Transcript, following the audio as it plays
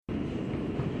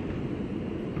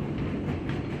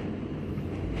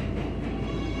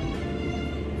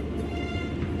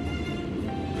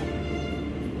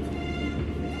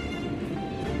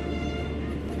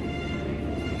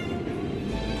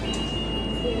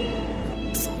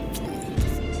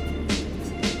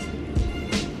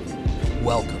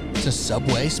Welcome to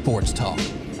Subway Sports Talk.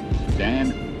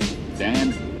 Stand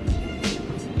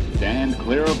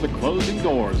clear of the closing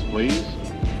doors, please.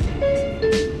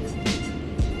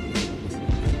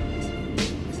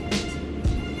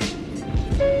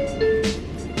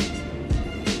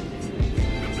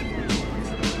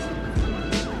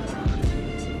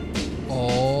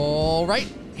 All right,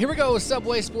 here we go with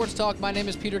Subway Sports Talk. My name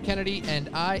is Peter Kennedy,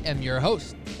 and I am your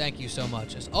host. Thank you so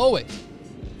much, as always,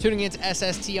 tuning into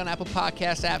SST on Apple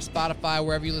Podcast app, Spotify,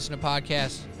 wherever you listen to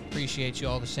podcasts. Appreciate you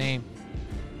all the same.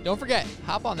 Don't forget,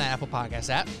 hop on that Apple Podcast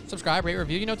app, subscribe, rate,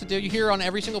 review. You know what to do. You hear it on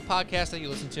every single podcast that you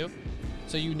listen to,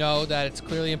 so you know that it's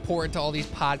clearly important to all these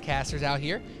podcasters out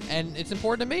here, and it's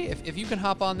important to me. If you can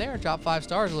hop on there and drop 5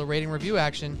 stars, a little rating review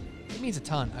action, it means a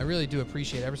ton. I really do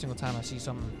appreciate it. Every single time I see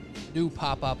something new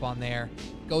pop up on there,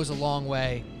 goes a long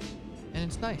way, and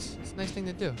it's nice. It's a nice thing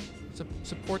to do.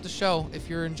 Support the show if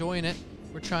you're enjoying it.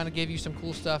 We're trying to give you some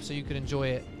cool stuff so you can enjoy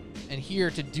it. And here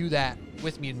to do that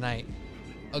with me tonight,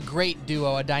 a great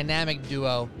duo, a dynamic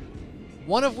duo,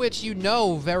 one of which you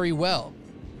know very well,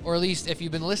 or at least if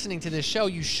you've been listening to this show,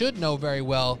 you should know very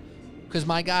well, because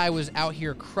my guy was out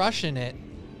here crushing it.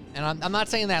 And I'm not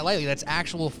saying that lightly. That's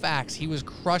actual facts. He was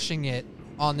crushing it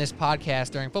on this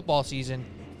podcast during football season.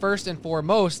 First and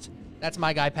foremost, that's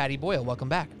my guy, Patty Boyle. Welcome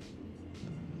back.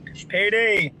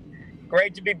 PD,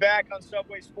 great to be back on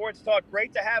Subway Sports Talk.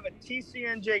 Great to have a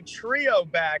TCNJ trio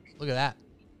back. Look at that.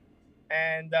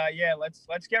 And yeah,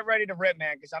 let's get ready to rip,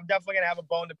 man, because I'm definitely gonna have a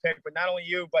bone to pick with not only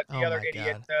you but the other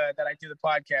idiot that I do the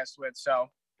podcast with. So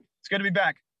it's good to be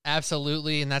back.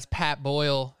 Absolutely, and that's Pat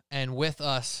Boyle, and with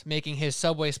us making his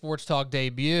Subway Sports Talk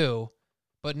debut,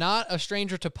 but not a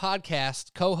stranger to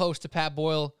podcast, co-host to Pat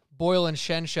Boyle and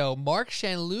Shen Show, Mark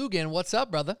Shanlugan. What's up,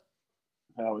 brother?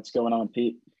 Oh, what's going on,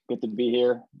 Pete? Good to be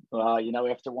here.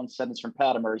 After one sentence from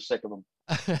Pat, I'm very sick of him.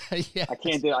 Yeah, I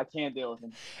can't deal with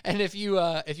him. And if you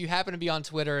happen to be on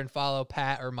Twitter and follow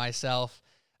Pat or myself,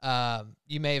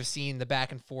 you may have seen the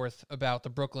back and forth about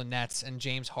the Brooklyn Nets and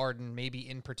James Harden, maybe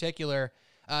in particular.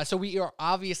 So we are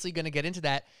obviously going to get into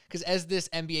that because as this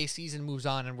NBA season moves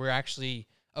on and we're actually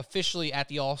officially at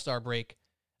the All-Star break,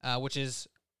 which is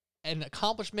an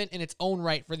accomplishment in its own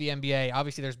right for the NBA.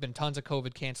 Obviously, there's been tons of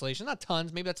COVID cancellations. Not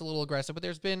tons, maybe that's a little aggressive, but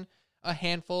there's been a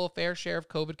handful, fair share of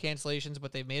COVID cancellations,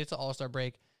 but they've made it to All-Star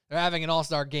break. They're having an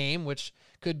All-Star game, which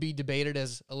could be debated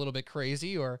as a little bit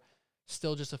crazy or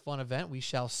still just a fun event. We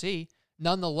shall see.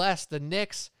 Nonetheless, the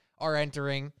Knicks are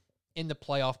entering in the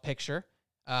playoff picture.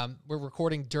 We're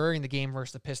recording during the game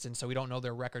versus the Pistons, so we don't know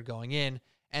their record going in.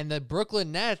 And the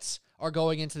Brooklyn Nets are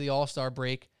going into the All-Star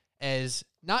break as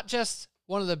not just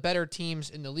one of the better teams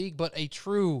in the league, but a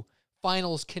true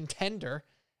finals contender.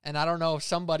 And I don't know if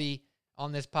somebody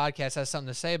on this podcast has something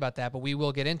to say about that, but we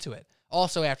will get into it.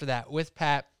 Also after that, with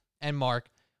Pat and Mark,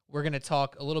 we're going to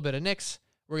talk a little bit of Knicks.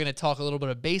 We're going to talk a little bit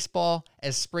of baseball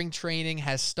as spring training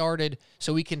has started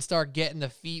so we can start getting the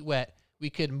feet wet. We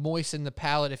could moisten the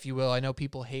palate, if you will. I know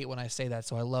people hate when I say that,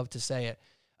 so I love to say it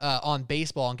on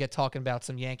baseball and get talking about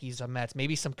some Yankees, some Mets,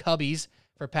 maybe some Cubbies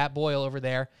for Pat Boyle over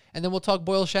there. And then we'll talk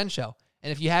Boyle Shen Show.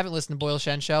 And if you haven't listened to Boyle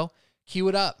Shen Show, cue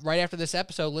it up right after this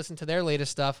episode. Listen to their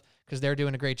latest stuff because they're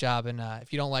doing a great job. And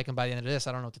if you don't like them by the end of this,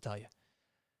 I don't know what to tell you.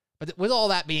 But with all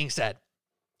that being said,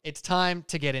 it's time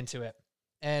to get into it.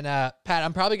 And Pat,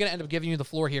 I'm probably going to end up giving you the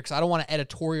floor here because I don't want to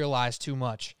editorialize too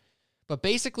much. But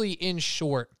basically, in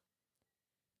short,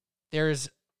 there's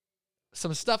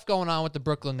some stuff going on with the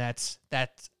Brooklyn Nets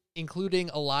that's including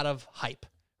a lot of hype,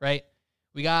 right?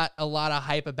 We got a lot of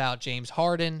hype about James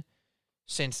Harden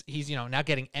since he's, now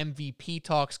getting MVP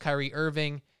talks. Kyrie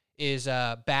Irving is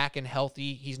back and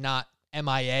healthy. He's not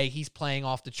MIA. He's playing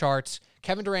off the charts.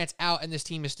 Kevin Durant's out, and this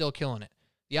team is still killing it.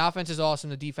 The offense is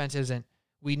awesome. The defense isn't.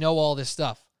 We know all this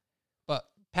stuff. But,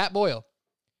 Pat Boyle,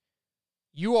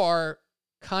 you are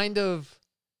kind of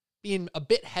being a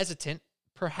bit hesitant,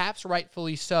 perhaps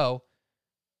rightfully so.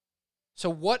 So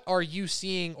what are you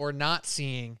seeing or not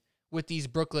seeing with these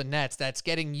Brooklyn Nets that's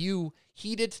getting you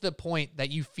heated to the point that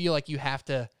you feel like you have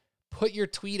to put your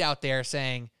tweet out there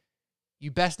saying you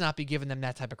best not be giving them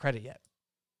that type of credit yet?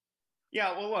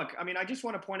 Yeah, well, look, I just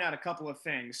want to point out a couple of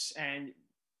things. And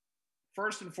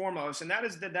first and foremost, and that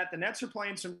is that the Nets are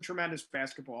playing some tremendous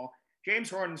basketball. James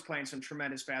Harden's playing some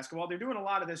tremendous basketball. They're doing a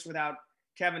lot of this without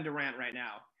Kevin Durant right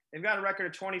now. They've got a record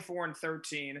of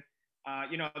 24-13.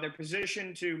 They're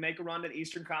positioned to make a run to the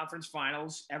Eastern Conference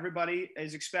Finals. Everybody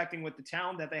is expecting, with the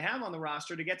talent that they have on the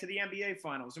roster, to get to the NBA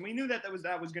Finals. And we knew that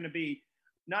was going to be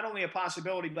not only a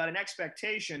possibility, but an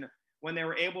expectation when they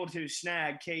were able to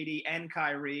snag KD and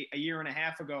Kyrie a year and a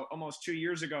half ago, almost 2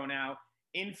 years ago now,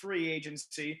 in free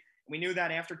agency. We knew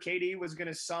that after KD was going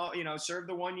to, serve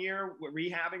the 1 year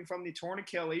rehabbing from the torn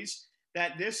Achilles,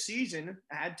 that this season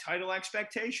had title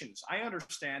expectations. I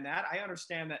understand that. I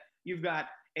understand that you've got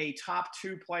a top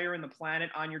 2 player in the planet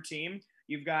on your team.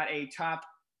 You've got a top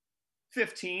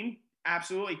 15,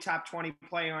 absolutely top 20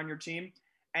 player on your team.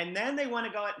 And then they went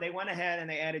ahead and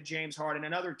they added James Harden,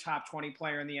 another top 20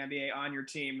 player in the NBA on your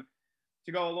team,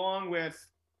 to go along with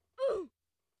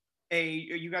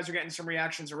you guys are getting some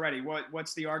reactions already.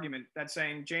 What's the argument that's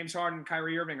saying James Harden and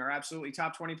Kyrie Irving are absolutely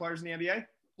top 20 players in the NBA?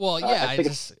 Well, yeah,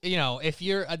 if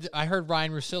you're, I heard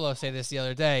Ryan Russillo say this the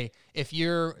other day.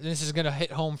 This is going to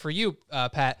hit home for you,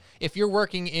 Pat. If you're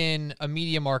working in a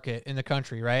media market in the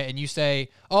country, right, and you say,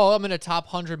 "Oh, I'm in a top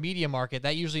 100 media market,"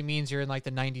 that usually means you're in like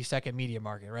the 92nd media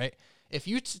market, right? If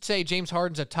you say James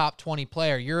Harden's a top 20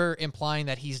 player, you're implying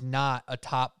that he's not a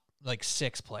top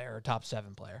 6 player or top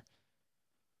 7 player.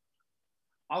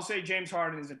 I'll say James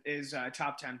Harden is a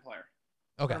top 10 player.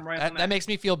 Okay, that makes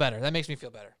me feel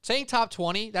better. Saying top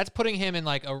 20, that's putting him in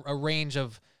like a range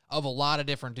of a lot of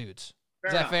different dudes.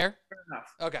 Is that fair? Fair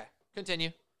enough. Okay, continue.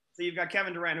 So you've got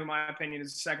Kevin Durant, who in my opinion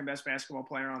is the second best basketball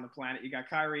player on the planet. You got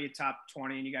Kyrie top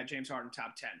 20, and you got James Harden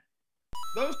top 10.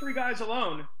 Those 3 guys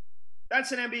alone,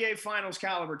 that's an NBA Finals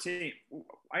caliber team.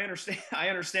 I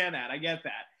understand that. I get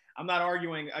that. I'm not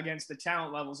arguing against the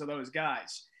talent levels of those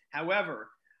guys. However,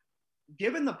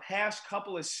 given the past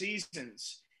couple of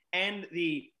seasons and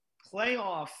the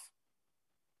playoff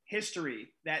history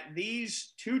that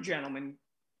these 2 gentlemen,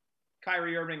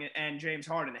 Kyrie Irving and James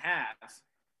Harden, have,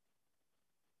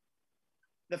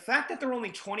 the fact that they're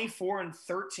only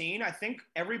 24-13, I think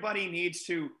everybody needs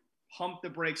to pump the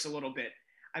brakes a little bit.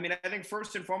 I mean, I think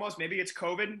first and foremost, maybe it's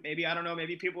COVID. Maybe, I don't know,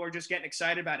 maybe people are just getting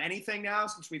excited about anything now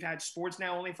since we've had sports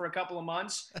now only for a couple of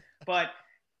months. But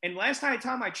and last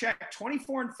time I checked,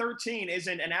 24-13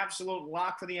 isn't an absolute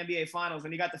lock for the NBA Finals.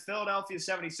 When you got the Philadelphia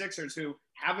 76ers, who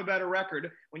have a better record,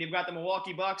 when you've got the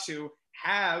Milwaukee Bucks, who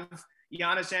have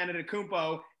Giannis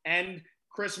Antetokounmpo and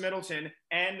Chris Middleton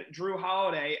and Drew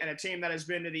Holiday, and a team that has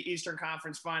been to the Eastern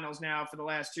Conference Finals now for the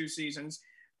last 2 seasons.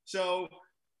 So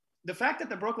the fact that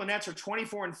the Brooklyn Nets are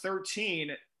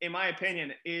 24-13, in my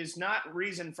opinion, is not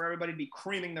reason for everybody to be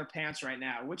creaming their pants right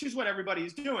now, which is what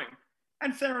everybody's doing.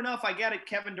 And fair enough, I get it.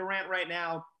 Kevin Durant right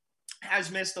now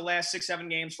has missed the last 6-7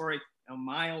 games for a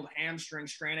mild hamstring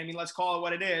strain. I mean, let's call it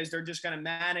what it is. They're just going to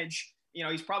manage.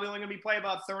 He's probably only going to be playing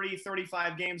about 30,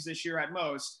 35 games this year at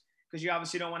most, because you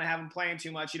obviously don't want to have him playing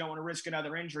too much. You don't want to risk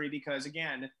another injury because,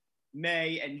 again,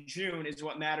 May and June is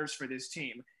what matters for this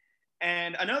team.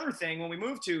 And another thing, when we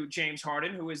move to James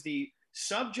Harden, who is the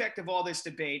subject of all this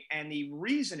debate and the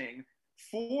reasoning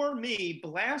for me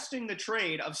blasting the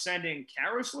trade of sending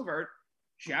Caris LeVert,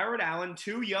 Jared Allen,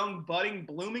 2 young, budding,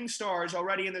 blooming stars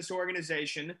already in this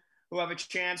organization who have a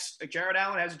chance. Jared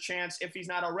Allen has a chance, if he's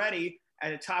not already,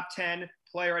 at a top 10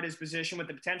 player at his position with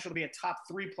the potential to be a top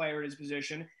 3 player at his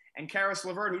position. And Caris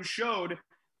LeVert, who showed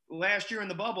last year in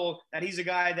the bubble that he's a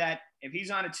guy that if he's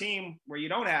on a team where you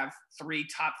don't have 3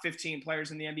 top 15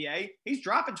 players in the NBA, he's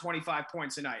dropping 25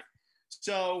 points a night.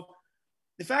 So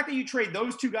the fact that you trade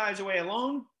those 2 guys away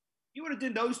alone, you would have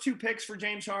did those 2 picks for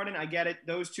James Harden. I get it.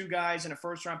 Those 2 guys and a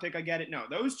first-round pick, I get it. No,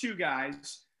 those 2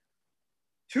 guys,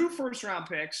 2 first-round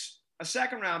picks, a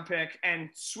second-round pick, and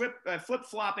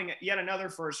flip-flopping yet another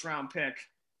first-round pick,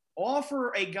 all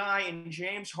for a guy in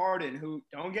James Harden who,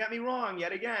 don't get me wrong,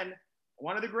 yet again,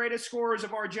 one of the greatest scorers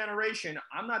of our generation.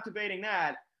 I'm not debating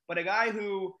that. But a guy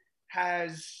who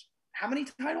has how many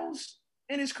titles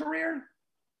in his career?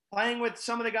 Playing with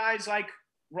some of the guys like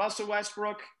Russell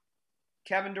Westbrook,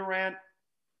 Kevin Durant,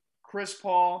 Chris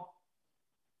Paul,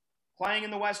 playing in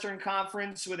the Western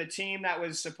Conference with a team that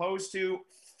was supposed to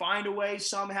find a way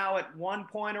somehow at one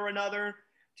point or another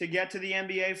to get to the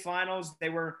NBA Finals. They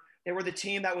were the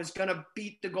team that was going to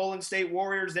beat the Golden State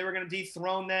Warriors. They were going to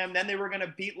dethrone them. Then they were going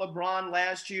to beat LeBron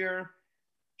last year.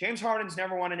 James Harden's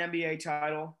never won an NBA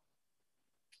title.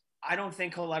 I don't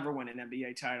think he'll ever win an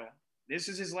NBA title. This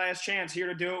is his last chance here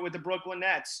to do it with the Brooklyn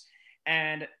Nets.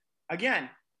 And again,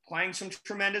 playing some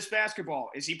tremendous basketball.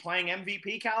 Is he playing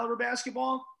MVP caliber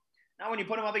basketball? Now, when you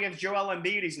put him up against Joel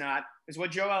Embiid, he's not. Because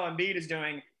what Joel Embiid is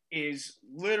doing is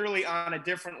literally on a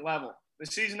different level. The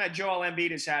season that Joel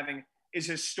Embiid is having is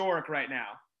historic right now.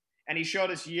 And he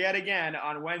showed us yet again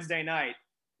on Wednesday night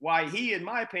why he, in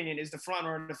my opinion, is the front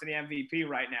runner for the MVP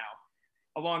right now,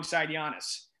 alongside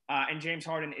Giannis. And James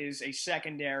Harden is a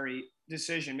secondary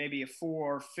decision, maybe a 4th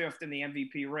or 5th in the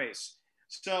MVP race.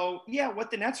 So, yeah, what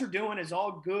the Nets are doing is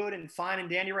all good and fine and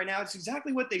dandy right now. It's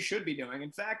exactly what they should be doing.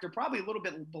 In fact, they're probably a little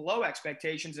bit below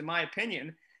expectations, in my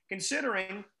opinion,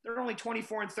 considering they're only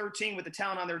 24-13 with the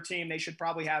talent on their team. They should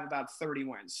probably have about 30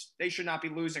 wins. They should not be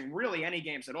losing really any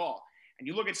games at all. And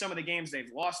you look at some of the games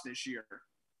they've lost this year.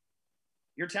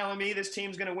 You're telling me this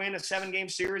team's going to win a 7-game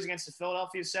series against the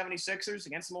Philadelphia 76ers,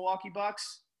 against the Milwaukee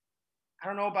Bucks? I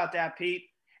don't know about that, Pete.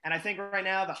 And I think right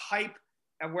now the hype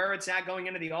and where it's at going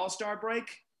into the All-Star break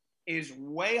is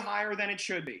way higher than it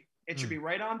should be. It should be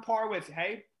right on par with,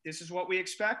 hey, this is what we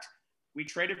expect. We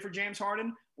traded for James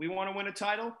Harden. We want to win a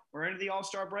title. We're into the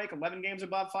All-Star break, 11 games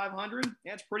above 500.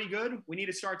 That's pretty good. We need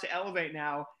to start to elevate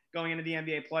now going into the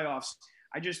NBA playoffs.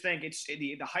 I just think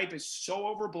the hype is so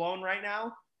overblown right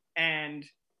now. And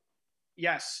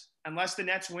yes, unless the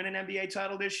Nets win an NBA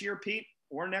title this year, Pete,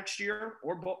 or next year,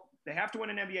 or both, they have to win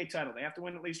an NBA title. They have to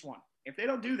win at least one. If they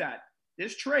don't do that,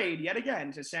 this trade, yet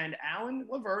again, to send Allen,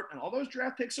 LeVert, and all those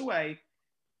draft picks away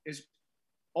is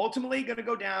ultimately going to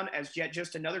go down as yet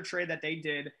just another trade that they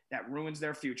did that ruins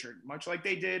their future, much like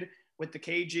they did with the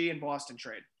KG and Boston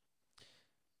trade.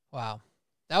 Wow.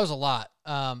 That was a lot.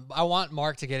 I want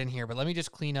Mark to get in here, but let me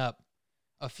just clean up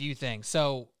a few things.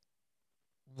 So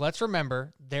let's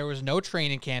remember there was no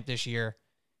training camp this year,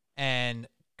 and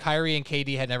Kyrie and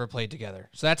KD had never played together.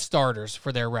 So that's starters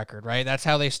for their record, right? That's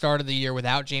how they started the year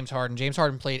without James Harden. James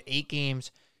Harden played 8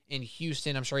 games in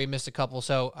Houston. I'm sure he missed a couple.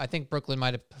 So I think Brooklyn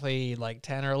might have played like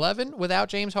 10 or 11 without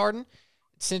James Harden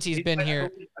since he's been here.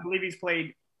 I believe he's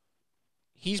played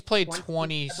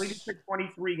 20. I believe he's played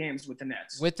 23 games with the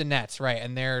Nets. With the Nets, right.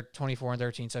 And they're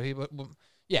 24-13. So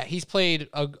he's played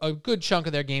a good chunk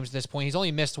of their games at this point. He's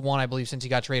only missed one, I believe, since he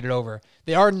got traded over.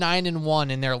 They are 9-1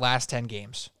 in their last 10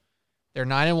 games. They're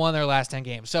 9-1 in their last 10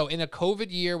 games. So in a COVID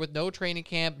year with no training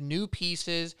camp, new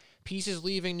pieces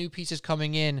leaving, new pieces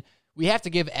coming in, we have to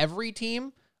give every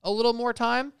team a little more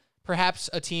time. Perhaps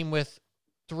a team with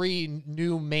 3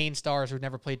 new main stars who've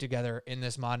never played together in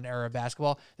this modern era of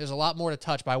basketball. There's a lot more to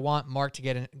touch, but I want Mark to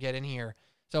get in here.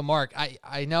 So Mark,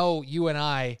 I know you and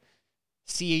I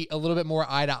see a little bit more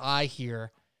eye to eye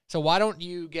here. So why don't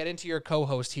you get into your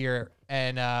co-host here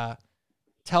and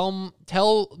tell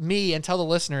me and tell the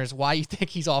listeners why you think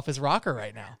he's off his rocker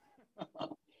right now.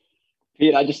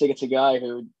 Pete, I just think it's a guy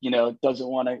who, doesn't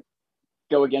want to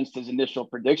go against his initial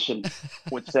prediction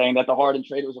with saying that the Harden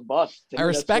trade was a bust. I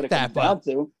respect that, but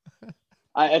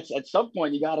at some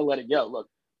point you got to let it go. Look,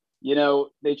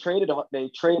 they traded,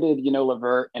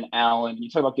 LeVert and Allen. You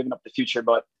talk about giving up the future,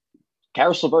 but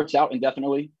Caris LeVert's out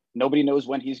indefinitely. Nobody knows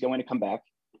when he's going to come back.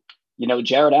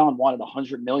 Jared Allen wanted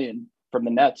 $100 million from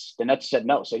the Nets. The Nets said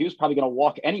no. So he was probably going to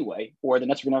walk anyway, or the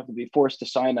Nets were going to have to be forced to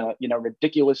sign a,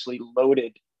 ridiculously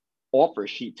loaded offer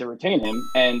sheet to retain him.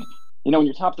 And, when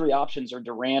your top 3 options are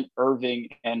Durant, Irving,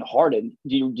 and Harden,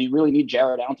 do you really need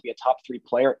Jared Allen to be a top 3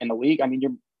 player in the league? I mean,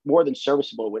 you're more than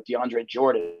serviceable with DeAndre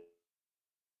Jordan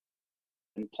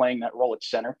and playing that role at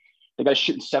center. The guy's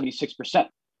shooting 76%.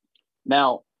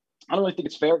 Now, I don't really think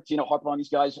it's fair to, harp on these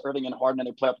guys, Irving and Harden, and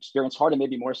their playoff experience. Harden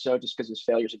maybe more so just because of his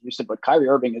failures at Houston, but Kyrie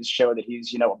Irving has shown that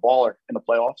he's, a baller in the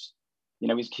playoffs. He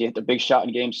hit the big shot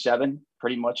in Game 7,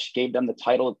 pretty much gave them the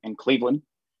title in Cleveland.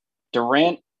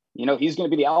 Durant, he's going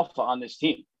to be the alpha on this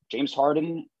team. James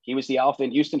Harden, he was the alpha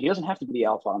in Houston. He doesn't have to be the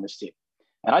alpha on this team.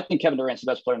 And I think Kevin Durant's the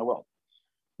best player in the world.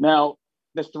 Now,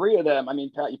 the 3 of them,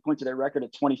 Pat, you point to their record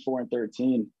at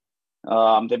 24-13.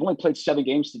 They've only played 7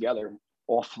 games together,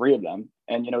 all 3 of them.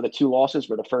 And, the 2 losses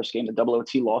were the first game, the double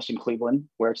OT loss in Cleveland,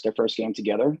 where it's their first game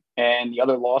together. And the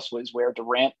other loss was where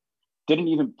Durant didn't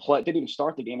even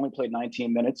start the game, only played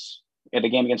 19 minutes in the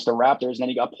game against the Raptors, and then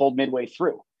he got pulled midway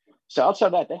through. So outside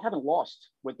of that, they haven't lost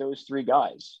with those 3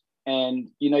 guys. And,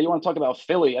 you want to talk about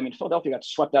Philly. Philadelphia got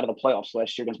swept out of the playoffs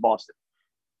last year against Boston.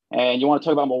 And you want to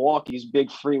talk about Milwaukee's big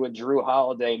 3 with Drew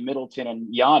Holiday, Middleton,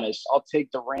 and Giannis. I'll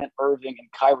take Durant, Irving, and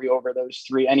Kyrie over those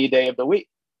 3 any day of the week.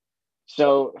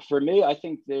 So for me,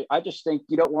 I just think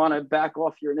you don't want to back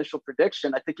off your initial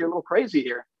prediction. I think you're a little crazy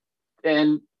here.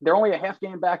 And they're only a half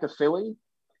game back of Philly.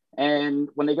 And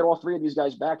when they get all 3 of these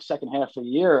guys back second half of the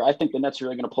year, I think the Nets are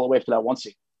really going to pull away for that 1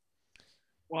 seed.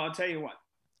 Well, I'll tell you what,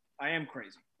 I am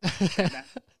crazy.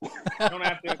 I don't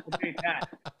have to debate that.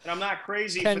 But I'm not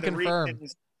crazy for the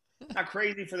reasons. Not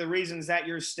crazy for the reasons that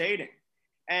you're stating.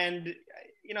 And,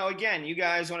 again, you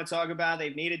guys want to talk about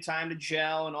they've needed time to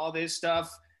gel and all this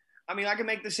stuff. I can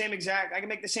make the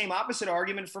same opposite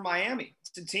argument for Miami.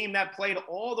 It's a team that played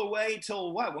all the way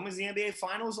till what? When was the NBA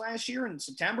Finals last year? In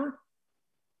September?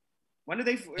 When did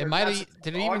they? It might have.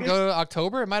 Did it even go to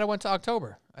October? It might have went to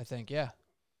October. I think. Yeah.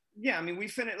 Yeah, we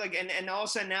finished and all of a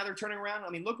sudden now they're turning around.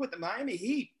 Look what the Miami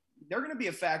Heat. They're going to be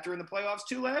a factor in the playoffs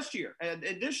too last year and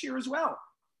this year as well.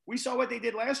 We saw what they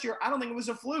did last year. I don't think it was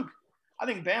a fluke. I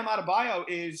think Bam Adebayo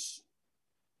is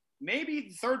maybe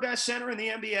the third best center in the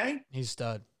NBA. He's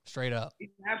stud, straight up. He's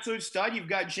an absolute stud. You've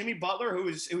got Jimmy Butler,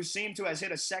 who seemed to has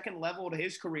hit a second level to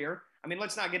his career. I mean,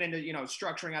 let's not get into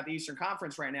structuring out the Eastern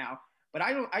Conference right now, but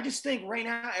I just think right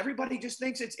now everybody just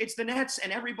thinks it's the Nets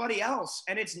and everybody else,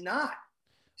 and it's not.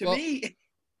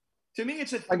 To me,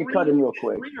 it's I can cut in real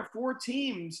quick. 3 or 4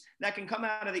 teams that can come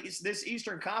out of this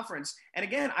Eastern Conference. And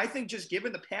again, I think just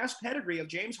given the past pedigree of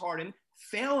James Harden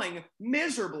failing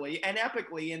miserably and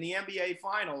epically in the NBA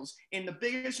Finals in the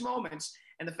biggest moments,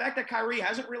 and the fact that Kyrie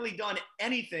hasn't really done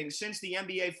anything since the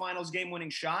NBA Finals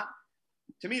game-winning shot,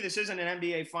 to me, this isn't an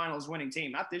NBA Finals winning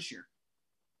team, not this year.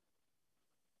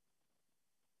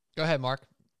 Go ahead, Mark.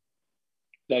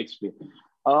 Thanks, Pete.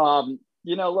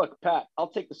 Look, Pat, I'll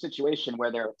take the situation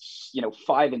where they're,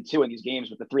 5-2 in these games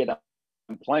with the 3 of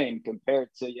them playing compared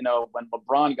to, when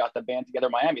LeBron got the band together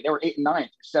in Miami. They were 8-9 for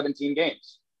 17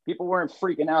 games. People weren't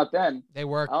freaking out then. They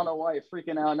were. I don't know why you're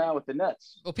freaking out now with the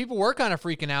Nets. Well, people were kind of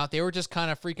freaking out. They were just kind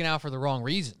of freaking out for the wrong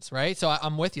reasons, right? So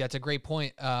I'm with you. That's a great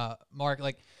point, Mark.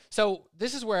 So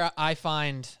this is where I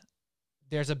find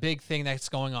there's a big thing that's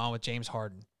going on with James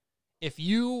Harden. If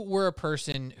you were a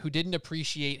person who didn't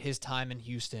appreciate his time in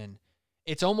Houston,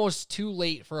 it's almost too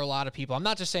late for a lot of people. I'm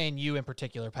not just saying you in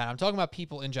particular, Pat. I'm talking about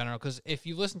people in general, because if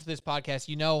you listen to this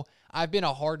podcast, I've been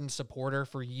a Harden supporter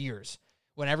for years.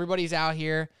 When everybody's out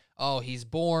here, oh, he's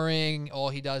boring. All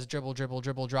he does dribble,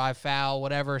 drive, foul,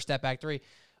 whatever, step back 3.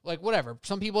 Whatever.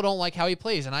 Some people don't like how he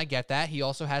plays, and I get that. He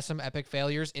also has some epic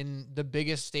failures in the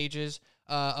biggest stages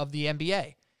of the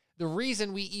NBA. The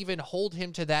reason we even hold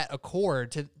him to that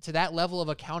accord, to that level of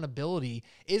accountability,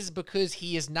 is because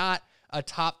he is not a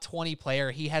top 20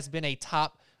 player. He has been a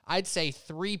top, I'd say,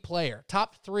 3 player,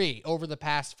 top 3 over the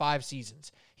past 5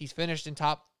 seasons. He's finished in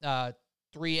top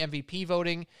 3 MVP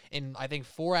voting in, I think,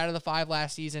 4 out of the 5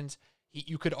 last seasons.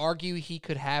 You could argue he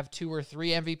could have 2 or 3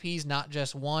 MVPs, not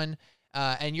just 1.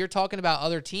 And you're talking about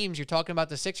other teams. You're talking about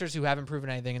the Sixers, who haven't proven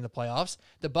anything in the playoffs.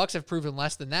 The Bucks have proven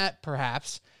less than that,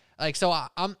 perhaps. So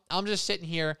I'm just sitting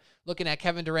here looking at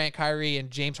Kevin Durant, Kyrie,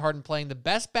 and James Harden playing the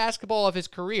best basketball of his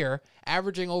career,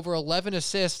 averaging over 11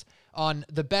 assists on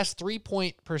the best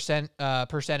 3-point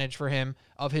percentage for him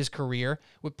of his career,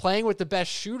 with playing with the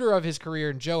best shooter of his career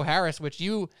in Joe Harris, which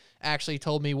you actually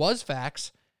told me was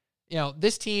facts.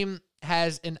 This team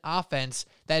has an offense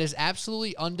that is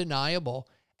absolutely undeniable,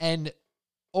 and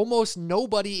almost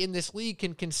nobody in this league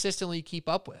can consistently keep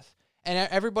up with. And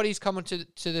everybody's coming to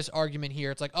this argument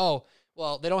here. It's like, oh,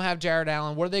 well, they don't have Jared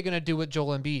Allen. What are they going to do with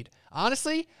Joel Embiid?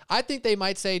 Honestly, I think they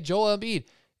might say, Joel Embiid,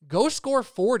 go score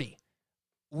 40.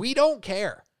 We don't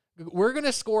care. We're going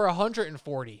to score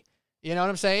 140. You know what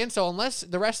I'm saying? So unless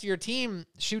the rest of your team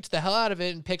shoots the hell out of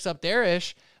it and picks up their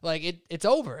ish, it's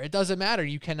over. It doesn't matter.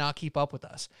 You cannot keep up with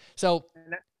us. So,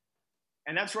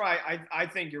 and that's right. I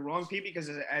think you're wrong, Pete, because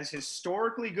as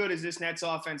historically good as this Nets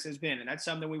offense has been, and that's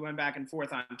something we went back and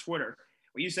forth on Twitter,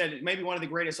 where you said maybe one of the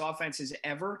greatest offenses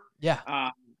ever. Yeah,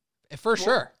 for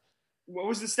sure. What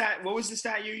was the stat? What was the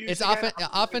stat you used? It's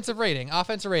offensive rating.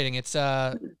 Offensive rating. It's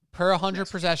per 100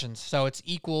 possessions. So it's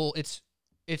equal. It's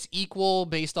equal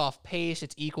based off pace.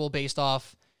 It's equal based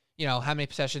off how many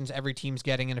possessions every team's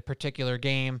getting in a particular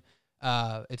game.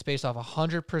 It's based off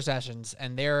 100 possessions,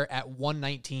 and they're at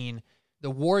 119. The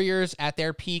Warriors at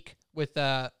their peak with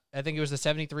I think it was the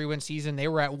 73-win season, they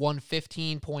were at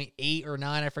 115.8 or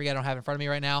 9. I forget. I don't have it in front of me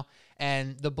right now.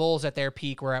 And the Bulls at their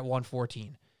peak were at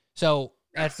 114. So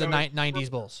that's the 90s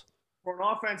Bulls. For an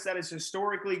offense that is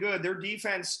historically good, their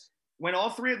defense, when all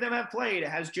 3 of them have played,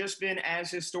 has just been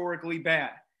as historically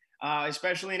bad,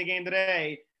 especially in a game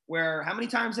today where how many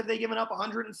times have they given up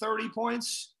 130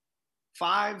 points?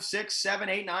 5, 6, 7,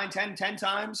 8, 9, 10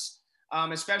 times.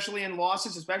 Especially in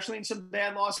losses, especially in some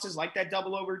bad losses like that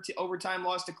double overtime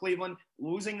loss to Cleveland,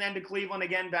 losing then to Cleveland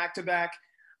again back-to-back.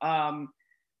 When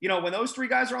those 3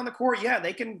 guys are on the court, yeah,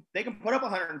 they can put up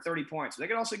 130 points. They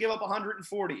can also give up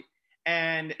 140.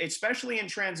 And especially in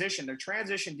transition, their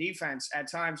transition defense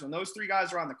at times when those 3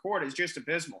 guys are on the court is just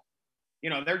abysmal.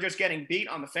 They're just getting beat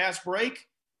on the fast break.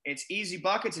 It's easy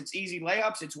buckets. It's easy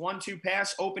layups. It's 1-2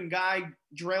 pass, open guy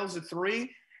drills a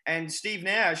 3. And Steve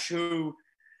Nash, who –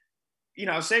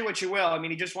 say what you will. I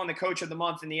mean, he just won the Coach of the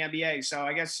Month in the NBA. So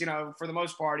I guess, for the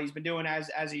most part, he's been doing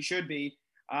as he should be.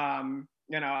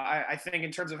 I think in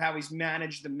terms of how he's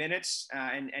managed the minutes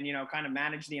and kind of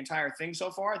managed the entire thing so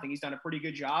far, I think he's done a pretty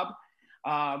good job.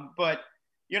 But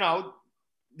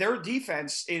their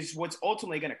defense is what's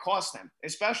ultimately going to cost them,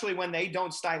 especially when they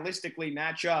don't stylistically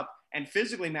match up and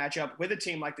physically match up with a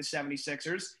team like the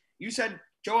 76ers. You said,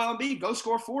 Joel Embiid, go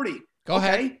score 40. Go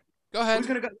ahead. Who's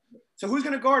going to go? So who's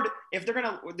going to guard if they're going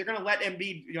to let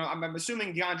Embiid? I'm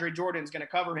assuming DeAndre Jordan's going to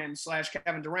cover him /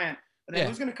 Kevin Durant. But then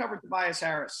who's going to cover Tobias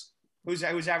Harris, who's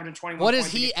averaging 21? What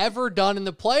has he ever done in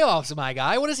the playoffs, my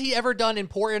guy? What has he ever done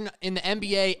important in the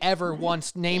NBA ever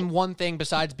once? Name one thing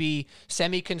besides be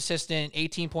semi-consistent,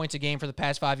 18 points a game for the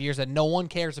past 5 years that no one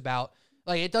cares about.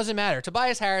 Like, it doesn't matter.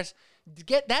 Tobias Harris,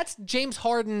 that's James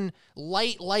Harden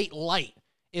light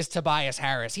is Tobias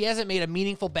Harris. He hasn't made a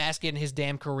meaningful basket in his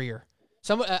damn career.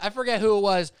 I forget who it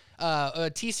was.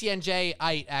 TCNJ,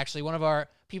 actually, one of our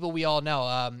people we all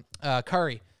know,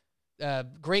 Curry.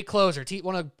 Great closer,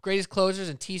 one of the greatest closers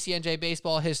in TCNJ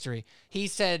baseball history. He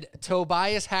said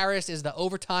Tobias Harris is the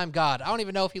overtime god. I don't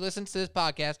even know if he listens to this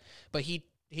podcast, but he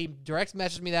direct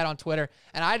messaged me that on Twitter,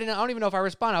 and I don't even know if I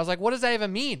responded. I was like, what does that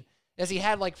even mean? Has he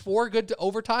had like 4 good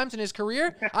overtimes in his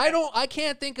career? I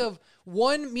can't think of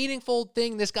one meaningful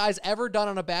thing this guy's ever done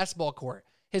on a basketball court.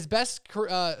 His best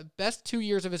 2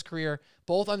 years of his career,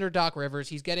 both under Doc Rivers.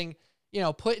 He's getting,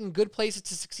 put in good places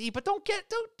to succeed, but don't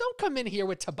come in here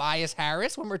with Tobias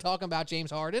Harris when we're talking about James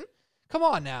Harden. Come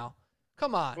on now.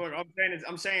 Come on. Look,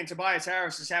 I'm saying Tobias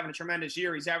Harris is having a tremendous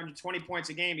year. He's averaging 20 points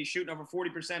a game. He's shooting over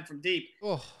 40% from deep.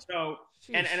 Oh, so,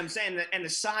 and I'm saying that, and the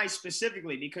size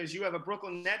specifically, because you have a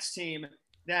Brooklyn Nets team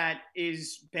that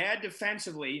is bad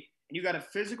defensively, and you got a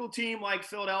physical team like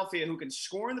Philadelphia who can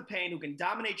score in the paint, who can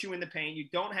dominate you in the paint. You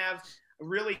don't have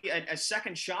really a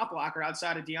second shot blocker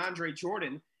outside of DeAndre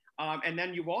Jordan. And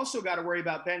then you've also got to worry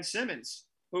about Ben Simmons,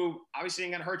 who obviously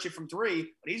ain't going to hurt you from 3,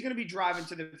 but he's going to be driving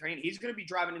to the paint. He's going to be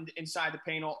driving inside the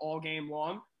paint all game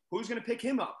long. Who's going to pick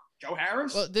him up? Joe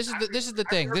Harris? Well, this is the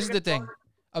thing. This is the thing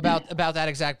about that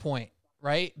exact point,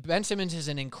 right? Ben Simmons is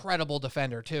an incredible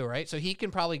defender too, right? So he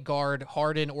can probably guard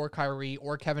Harden or Kyrie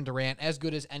or Kevin Durant as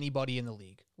good as anybody in the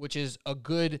league, which is a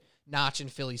good notch in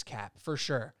Philly's cap for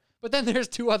sure. But then there's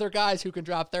 2 other guys who can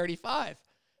drop 35.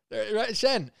 Right,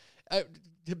 Shen,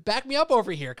 back me up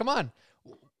over here. Come on.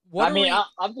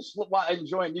 I'm just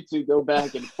enjoying you two go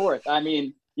back and forth. I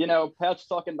mean, Pat's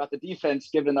talking about the defense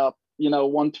giving up,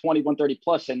 120, 130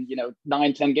 plus in,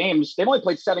 9, 10 games. They've only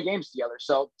played 7 games together.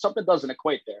 So something doesn't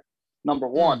equate there. Number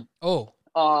one.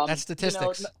 That's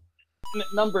statistics.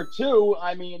 Number 2,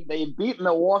 I mean, they beat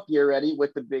Milwaukee already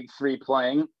with the big 3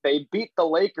 playing. They beat the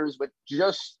Lakers with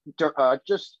just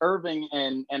Irving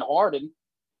and Harden.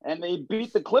 And they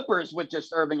beat the Clippers with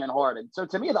just Irving and Harden. So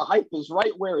to me, the hype is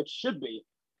right where it should be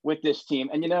with this team.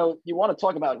 And, you want to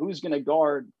talk about who's going to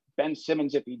guard Ben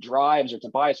Simmons if he drives or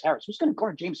Tobias Harris. Who's going to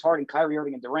guard James Harden, Kyrie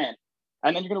Irving, and Durant?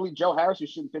 And then you're going to leave Joe Harris, who's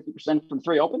shooting 50% from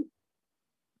 3 open?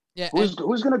 Yeah. Who's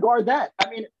going to guard that? I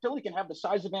mean, Philly can have the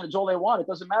size advantage all they want. It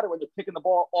doesn't matter when they're picking the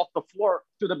ball off the floor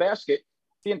through the basket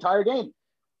the entire game.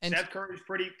 And Seth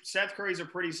Curry's a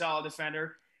pretty solid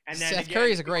defender. And then Seth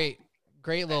Curry's a great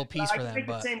little piece for them. I can make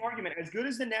the same argument. As good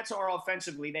as the Nets are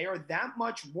offensively, they are that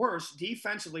much worse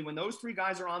defensively when those 3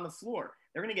 guys are on the floor.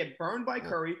 They're going to get burned by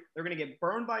Curry. They're going to get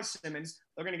burned by Simmons.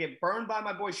 They're going to get burned by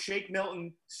my boy Shake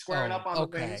Milton squaring up on the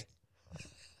wings.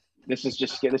 This is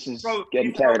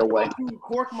getting carried away.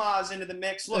 Korkmaz into the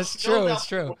mix. Look, it's true.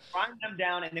 Will grind them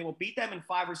down, and they will beat them in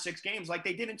 5 or 6 games like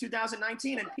they did in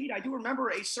 2019. And Pete, I do remember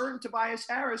a certain Tobias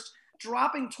Harris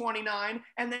dropping 29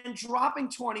 and then dropping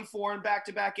 24 in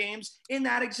back-to-back games in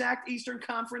that exact Eastern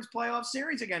Conference playoff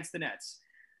series against the Nets.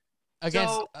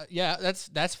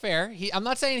 That's fair. I'm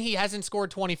not saying he hasn't scored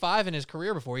 25 in his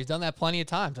career before. He's done that plenty of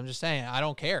times. I'm just saying I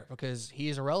don't care because he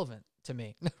is irrelevant to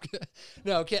me.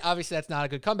 No, obviously that's not a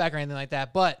good comeback or anything like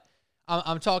that. But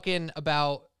I'm talking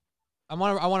about. I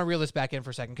want to reel this back in for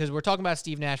a second because we're talking about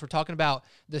Steve Nash. We're talking about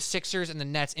the Sixers and the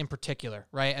Nets in particular,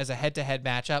 right, as a head-to-head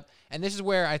matchup. And this is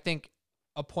where I think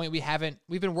a point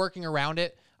we've been working around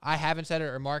it. I haven't said it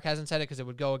or Mark hasn't said it because it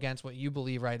would go against what you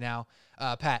believe right now,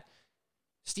 Pat.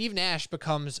 Steve Nash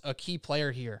becomes a key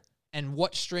player here. And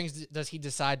what strings does he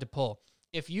decide to pull?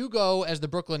 If you go as the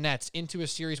Brooklyn Nets into a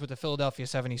series with the Philadelphia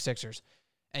 76ers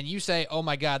and you say, oh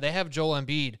my God, they have Joel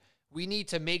Embiid, we need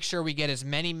to make sure we get as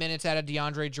many minutes out of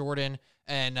DeAndre Jordan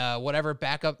and whatever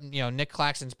backup, Nick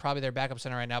Claxton's probably their backup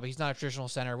center right now, but he's not a traditional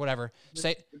center, whatever.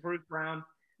 Bruce Brown.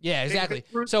 Yeah, exactly.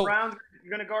 Bruce Brown's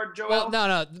going to guard Joel? Well,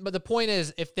 no. But the point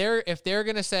is, if they're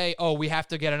going to say, oh, we have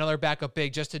to get another backup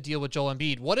big just to deal with Joel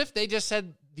Embiid, what if they just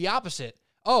said the opposite?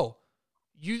 Oh,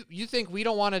 you think we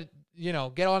don't want to,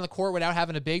 get on the court without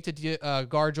having a big to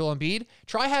guard Joel Embiid?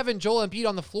 Try having Joel Embiid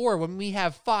on the floor when we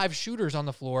have 5 shooters on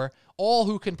the floor, all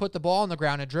who can put the ball on the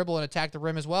ground and dribble and attack the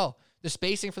rim as well. The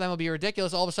spacing for them will be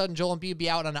ridiculous. All of a sudden, Joel Embiid will be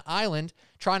out on an island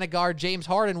trying to guard James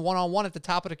Harden one-on-one at the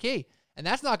top of the key. And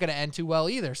that's not going to end too well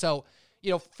either. So,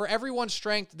 for everyone's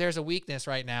strength, there's a weakness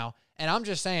right now. And I'm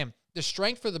just saying, the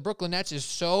strength for the Brooklyn Nets is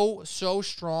so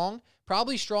strong,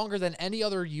 probably stronger than any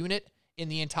other unit in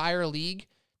the entire league,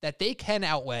 that they can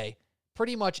outweigh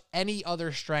pretty much any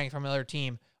other strength from another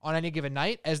team on any given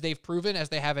night, as they've proven, as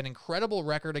they have an incredible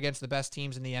record against the best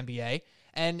teams in the NBA.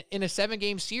 And in a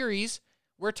 7-game series,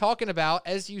 we're talking about,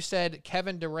 as you said,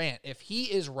 Kevin Durant. If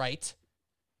he is right,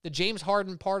 the James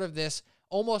Harden part of this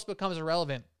almost becomes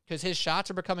irrelevant because his shots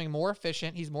are becoming more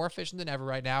efficient. He's more efficient than ever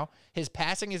right now. His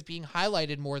passing is being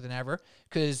highlighted more than ever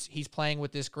because he's playing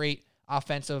with this great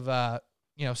offensive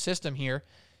system here.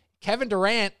 Kevin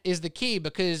Durant is the key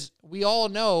because we all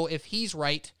know if he's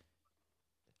right,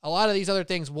 a lot of these other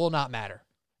things will not matter.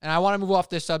 And I want to move off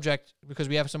this subject because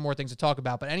we have some more things to talk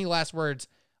about. But any last words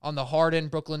on the Harden,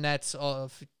 Brooklyn Nets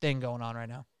thing going on right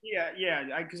now?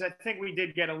 Yeah, because I think we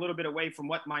did get a little bit away from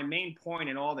what my main point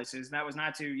in all this is. And that was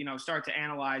not to, start to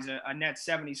analyze a Nets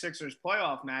 76ers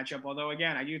playoff matchup. Although,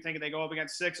 again, I do think if they go up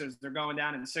against Sixers, they're going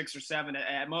down in 6 or 7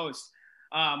 at most.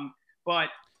 But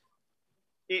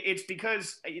it's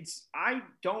because I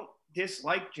don't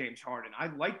dislike James Harden. I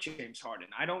like James Harden.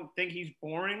 I don't think he's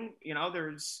boring.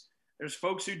 There's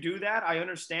folks who do that. I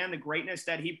understand the greatness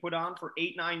that he put on for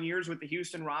 8-9 years with the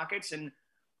Houston Rockets. And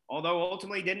although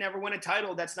ultimately he didn't ever win a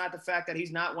title, that's not the fact that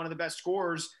he's not one of the best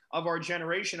scorers of our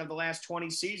generation of the last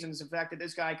 20 seasons. The fact that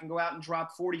this guy can go out and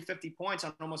drop 40, 50 points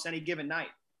on almost any given night.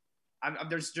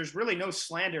 There's really no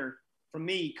slander from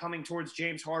me coming towards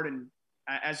James Harden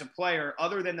as a player,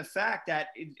 other than the fact that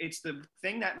it's the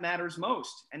thing that matters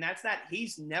most. And that's that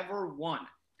he's never won,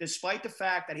 despite the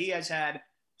fact that he has had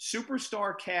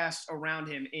superstar casts around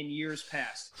him in years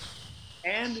past.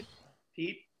 And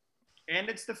Pete, and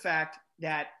it's the fact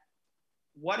that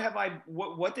what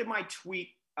did my tweet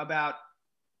about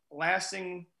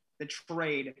lasting the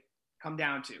trade come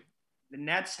down to? The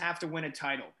Nets have to win a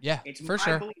title. Yeah, it's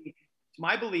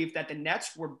my belief that the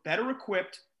Nets were better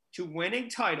equipped to win a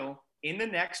title in the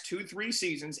next 2-3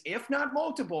 seasons, if not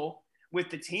multiple, with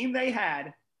the team they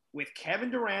had with Kevin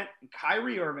Durant and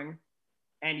Kyrie Irving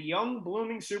and young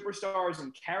blooming superstars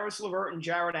in Caris LeVert and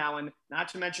Jared Allen, not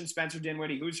to mention Spencer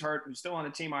Dinwiddie, who's hurt, who's still on the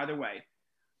team either way.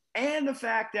 And the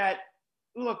fact that,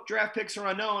 look, draft picks are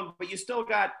unknown, but you still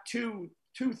got two,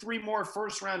 3 more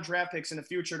first-round draft picks in the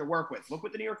future to work with. Look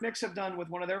what the New York Knicks have done with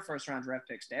one of their first-round draft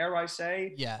picks. Dare I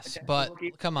say? Yes, but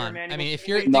come on. I mean, if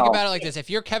you're think about it like this, if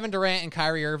you're Kevin Durant and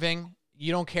Kyrie Irving,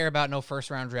 you don't care about no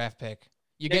first-round draft pick.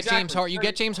 You get James Harden. You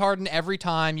get James Harden every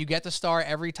time. You get the star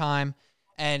every time.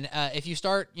 And if you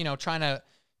start, trying to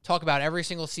talk about every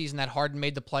single season that Harden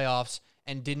made the playoffs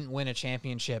and didn't win a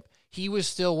championship, he was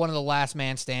still one of the last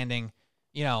man standing,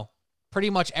 pretty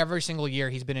much every single year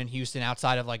he's been in Houston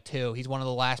outside of like 2. He's one of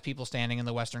the last people standing in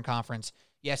the Western Conference.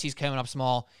 Yes, he's coming up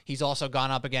small. He's also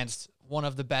gone up against one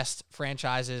of the best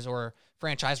franchises or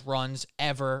franchise runs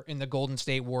ever in the Golden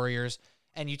State Warriors.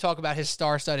 And you talk about his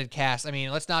star-studded cast. I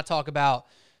mean, let's not talk about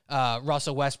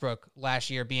Russell Westbrook last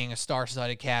year being a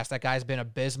star-studded cast. That guy's been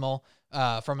abysmal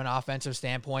from an offensive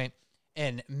standpoint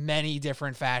in many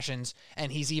different fashions,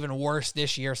 and he's even worse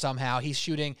this year somehow. He's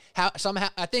shooting somehow.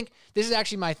 I think this is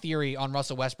actually my theory on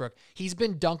Russell Westbrook. He's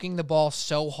been dunking the ball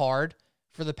so hard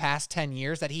for the past 10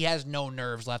 years that he has no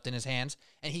nerves left in his hands,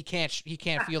 and he can't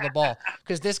feel the ball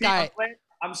because this guy.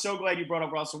 I'm so glad you brought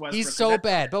up Russell Westbrook. He's so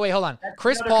bad. But wait, hold on.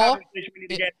 Chris Paul.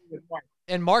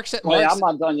 And Mark said, I'm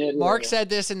not done yet. Mark said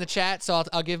this in the chat, so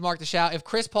I'll give Mark the shout. If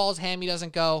Chris Paul's hammy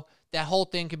doesn't go, that whole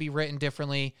thing could be written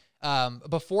differently.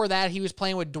 Before that, he was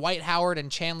playing with Dwight Howard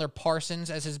and Chandler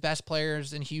Parsons as his best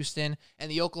players in Houston,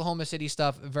 and the Oklahoma City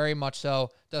stuff very much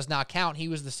so does not count. He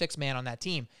was the 6th man on that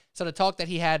team. So to talk that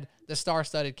he had the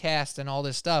star-studded cast and all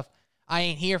this stuff, I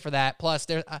ain't here for that. Plus,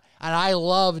 and I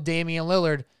love Damian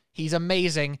Lillard. He's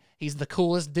amazing. He's the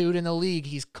coolest dude in the league.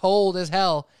 He's cold as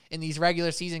hell in these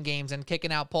regular season games and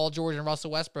kicking out Paul George and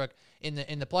Russell Westbrook in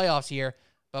the playoffs here.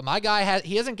 But my guy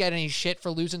he doesn't get any shit for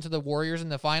losing to the Warriors in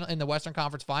the Western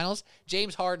Conference Finals.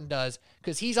 James Harden does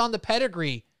because he's on the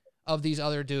pedigree of these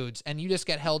other dudes, and you just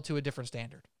get held to a different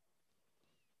standard.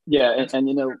 Yeah, and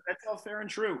that's all fair and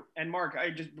true. And Mark, I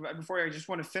just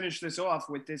want to finish this off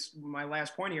with this. My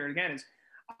last point here again is,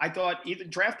 I thought either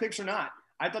draft picks or not,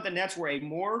 I thought the Nets were a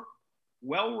more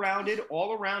well-rounded,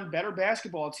 all-around, better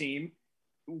basketball team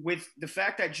with the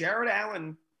fact that Jared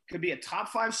Allen could be a top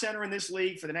 5 center in this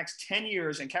league for the next 10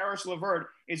 years, and Caris LeVert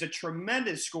is a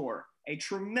tremendous scorer,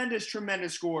 tremendous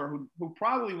scorer who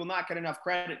probably will not get enough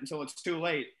credit until it's too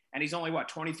late, and he's only,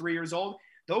 23 years old?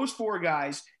 Those 4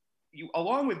 guys,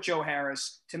 along with Joe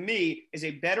Harris, to me, is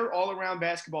a better all-around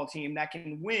basketball team that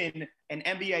can win an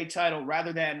NBA title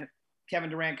rather than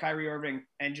Kevin Durant, Kyrie Irving,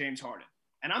 and James Harden.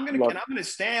 And I'm gonna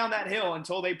stay on that hill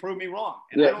until they prove me wrong.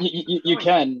 And yeah, you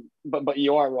can, but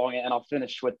you are wrong. And I'll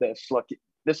finish with this. Look,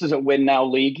 this is a win now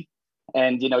league,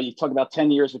 And, you talk about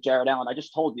 10 years with Jared Allen. I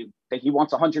just told you that he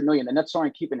wants $100 million. The Nets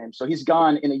aren't keeping him. So he's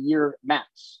gone in a year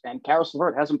max. And Caris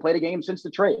LeVert hasn't played a game since the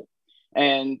trade.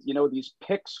 And, these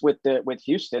picks with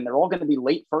Houston, they're all going to be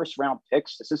late first round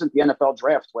picks. This isn't the NFL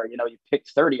draft where, you pick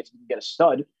 30 if you can get a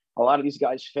stud. A lot of these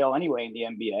guys fail anyway in the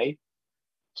NBA.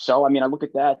 So, I look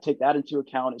at that, take that into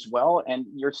account as well. And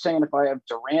you're saying if I have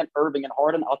Durant, Irving, and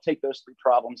Harden, I'll take those three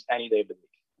problems any day of the week.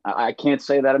 I can't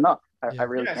say that enough. I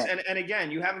really can't. And again,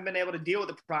 you haven't been able to deal with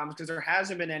the problems because there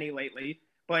hasn't been any lately.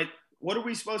 But what are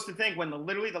we supposed to think when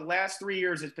literally the last 3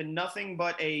 years it's been nothing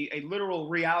but a literal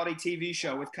reality TV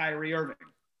show with Kyrie Irving?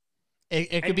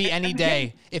 It could be any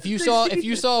day. If you saw a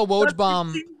Woj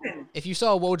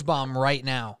bomb right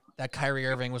now that Kyrie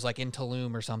Irving was like in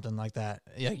Tulum or something like that,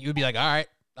 yeah, you'd be like, all right,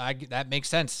 that makes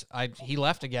sense. He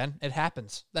left again. It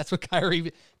happens. That's what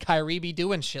Kyrie be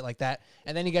doing, shit like that.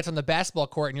 And then he gets on the basketball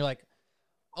court and you're like,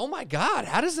 oh my God,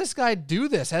 how does this guy do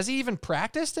this? Has he even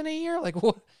practiced in a year? Like,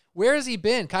 where has he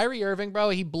been? Kyrie Irving, bro,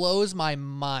 he blows my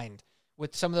mind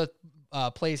with some of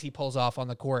the plays he pulls off on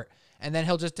the court, and then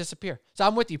he'll just disappear. So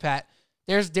I'm with you, Pat.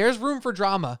 There's room for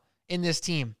drama in this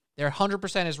team. There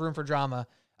 100% is room for drama.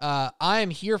 I am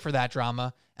here for that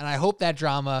drama, and I hope that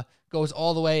drama goes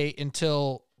all the way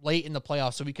until late in the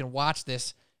playoffs so we can watch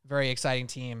this very exciting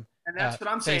team. And that's what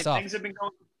I'm saying.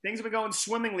 Things have been going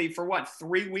swimmingly for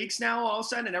 3 weeks now all of a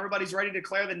sudden, and everybody's ready to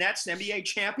declare the Nets NBA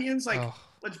champions.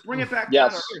 Let's bring it back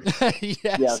down to earth.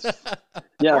 Yes.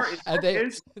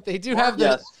 They do have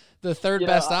the third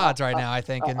best odds right now, I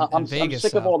think, in Vegas. I'm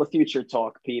sick of all the future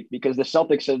talk, Pete, because the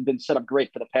Celtics have been set up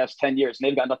great for the past 10 years, and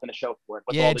they've got nothing to show for it.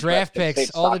 Yeah, draft picks,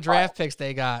 all the draft picks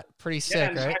they got. Pretty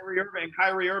sick, right?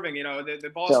 Kyrie Irving,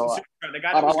 the Boston Superstar. They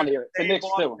got I want to hear it. The Knicks,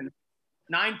 too.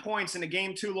 9 points in the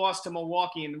Game 2 loss to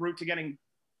Milwaukee en route to getting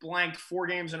blanked 4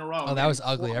 games in a, row. Oh, that was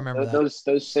ugly. I remember that.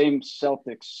 Those same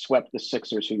Celtics swept the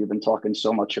Sixers, who you've been talking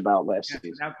so much about last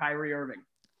season. Now Kyrie Irving.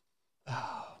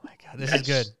 Oh my God, this is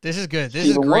good. This is good. This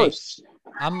is great. Worse.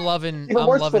 I'm loving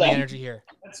the energy here.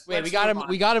 We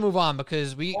got to move on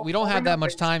because we don't have that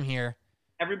much time here.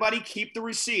 Everybody keep the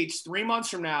receipts 3 months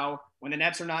from now when the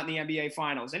Nets are not in the NBA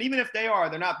Finals. And even if they are,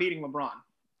 they're not beating LeBron.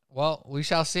 Well, we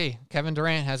shall see. Kevin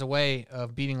Durant has a way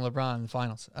of beating LeBron in the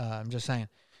finals. I'm just saying.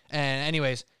 And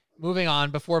anyways, moving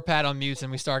on before Pat unmutes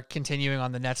and we start continuing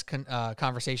on the Nets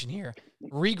conversation here.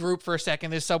 Regroup for a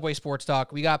second. This is Subway Sports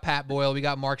Talk. We got Pat Boyle. We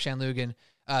got Mark Shanlugan.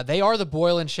 They are the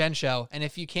Boyle and Shen show. And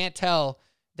if you can't tell,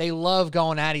 they love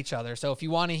going at each other. So if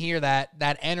you want to hear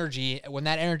that energy, when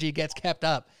that energy gets kept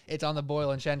up, it's on the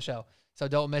Boyle and Shen show. So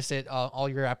don't miss it. All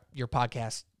your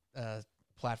podcast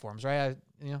platforms, right?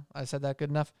 I said that good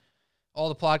enough. All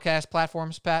the podcast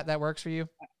platforms, Pat, that works for you?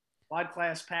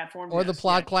 Podcast platforms. Or the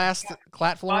podcast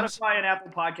platforms? Spotify and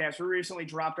Apple Podcasts. We recently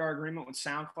dropped our agreement with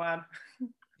SoundCloud.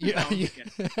 The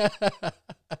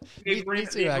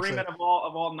agreement of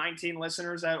all 19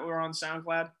 listeners that were on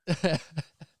SoundCloud.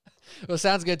 Well,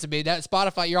 sounds good to me. That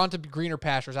Spotify, you're on to greener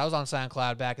pastures. I was on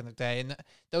SoundCloud back in the day, and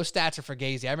those stats are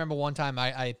fugazi. I remember one time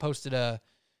I posted a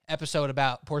episode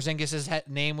about Porzingis'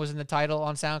 name was in the title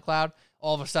on SoundCloud.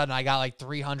 All of a sudden, I got like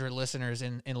 300 listeners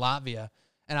in Latvia,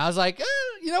 and I was like,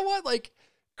 you know what? Like,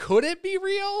 could it be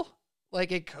real?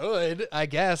 Like, it could, I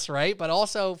guess, right? But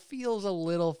also feels a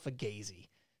little fugazi.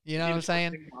 You know what I'm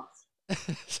saying?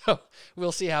 So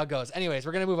we'll see how it goes. Anyways,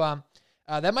 we're gonna move on.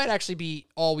 That might actually be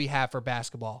all we have for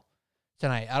basketball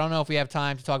tonight. I don't know if we have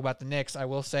time to talk about the Knicks. I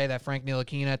will say that Frank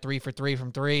Ntilikina 3 for 3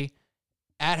 from 3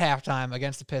 at halftime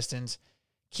against the Pistons.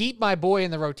 Keep my boy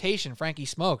in the rotation, Frankie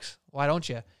Smokes. Why don't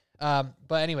you? But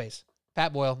anyways,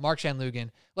 Pat Boyle, Mark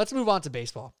Shanlugan. Let's move on to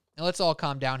baseball. And let's all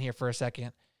calm down here for a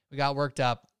second. We got worked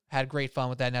up, had great fun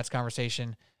with that Nets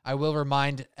conversation. I will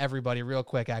remind everybody real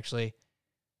quick, actually.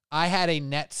 I had a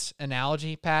Nets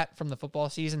analogy, Pat, from the football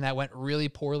season that went really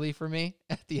poorly for me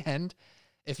at the end,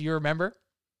 if you remember.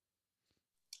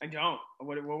 I don't.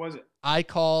 What was it? I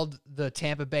called the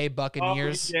Tampa Bay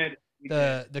Buccaneers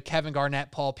the Kevin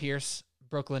Garnett, Paul Pierce,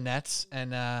 Brooklyn Nets,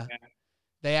 and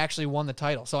they actually won the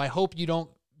title. So I hope you don't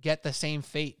get the same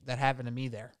fate that happened to me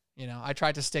there. I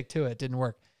tried to stick to it. Didn't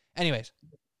work. Anyways,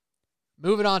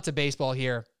 moving on to baseball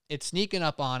here. It's sneaking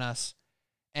up on us,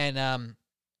 and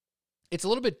it's a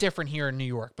little bit different here in New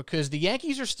York because the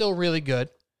Yankees are still really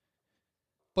good,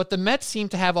 but the Mets seem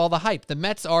to have all the hype. The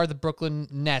Mets are the Brooklyn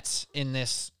Nets in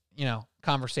this,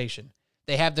 conversation.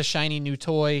 They have the shiny new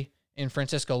toy in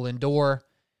Francisco Lindor.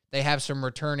 They have some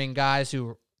returning guys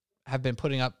who have been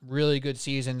putting up really good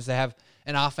seasons. They have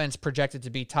an offense projected to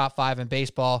be top 5 in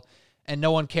baseball, and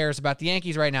no one cares about the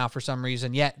Yankees right now for some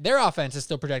reason, yet their offense is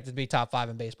still projected to be top 5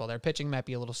 in baseball. Their pitching might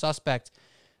be a little suspect.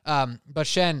 But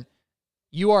Shen,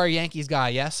 you are a Yankees guy,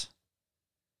 yes?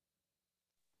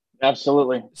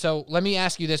 Absolutely. So let me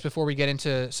ask you this before we get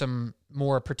into some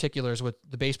more particulars with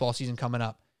the baseball season coming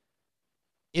up.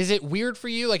 Is it weird for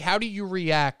you? Like, how do you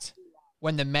react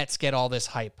when the Mets get all this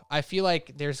hype? I feel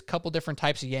like there's a couple different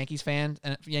types of Yankee fans,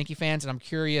 and I'm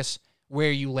curious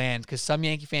where you land, because some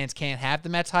Yankee fans can't have the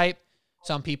Mets hype.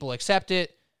 Some people accept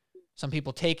it. Some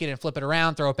people take it and flip it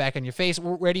around, throw it back in your face.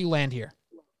 Where do you land here?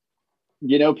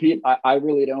 You know, Pete, I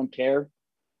really don't care,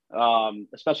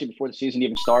 especially before the season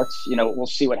even starts. You know, we'll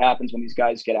see what happens when these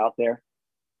guys get out there.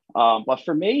 But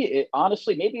for me,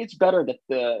 honestly, maybe it's better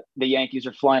that the Yankees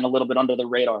are flying a little bit under the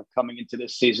radar coming into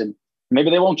this season. Maybe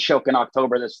they won't choke in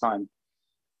October this time.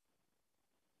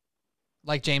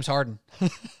 Like James Harden.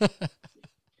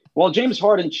 Well, James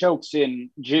Harden chokes in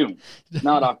June,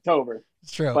 not October.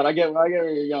 It's true. But I get where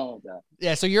you're going with that.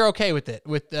 Yeah, so you're okay with it.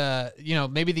 With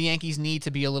maybe the Yankees need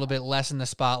to be a little bit less in the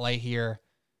spotlight here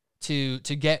to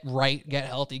get right, get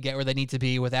healthy, get where they need to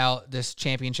be without this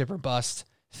championship or bust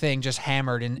thing just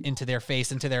hammered into their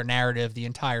face, into their narrative the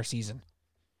entire season.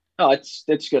 No,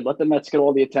 it's good. Let the Mets get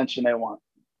all the attention they want.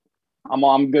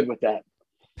 I'm good with that.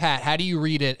 Pat, how do you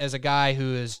read it as a guy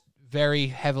who is very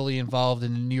heavily involved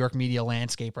in the New York media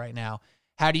landscape right now?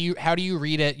 How do you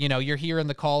read it? You know, you're hearing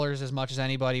the callers as much as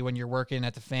anybody when you're working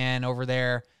at the Fan over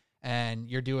there, and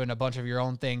you're doing a bunch of your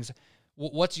own things.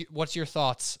 What's your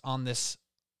thoughts on this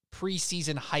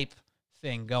preseason hype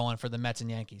thing going for the Mets and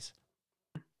Yankees?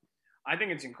 I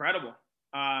think it's incredible.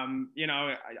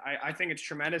 I think it's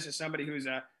tremendous as somebody who's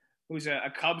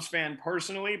a Cubs fan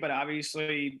personally, but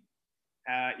obviously,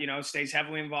 stays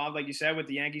heavily involved, like you said, with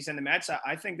the Yankees and the Mets.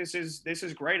 I think this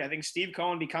is great. I think Steve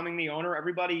Cohen becoming the owner,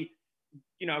 everybody,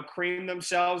 creamed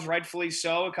themselves, rightfully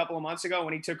so, a couple of months ago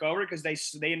when he took over, because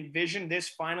they envisioned this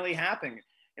finally happening.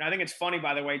 And I think it's funny,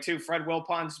 by the way, too. Fred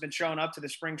Wilpons has been showing up to the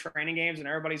spring training games, and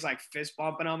everybody's like fist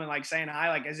bumping him and like saying hi,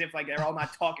 like as if like they're all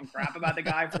not talking crap about the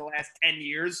guy for the last 10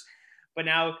 years. But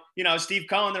now, Steve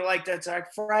Cohen, they're like, that's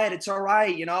like, Fred, it's all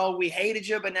right. We hated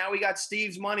you, but now we got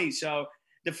Steve's money. So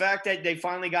the fact that they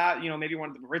finally got, maybe one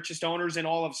of the richest owners in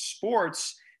all of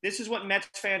sports, this is what Mets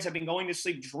fans have been going to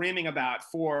sleep dreaming about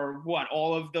for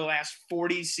all of the last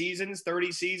 30 seasons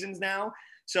now.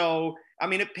 So, I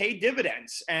mean, it paid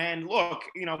dividends. And look,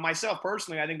 myself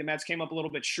personally, I think the Mets came up a little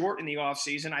bit short in the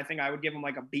offseason. I think I would give them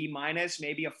like a B-,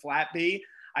 maybe a flat B.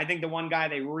 I think the one guy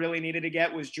they really needed to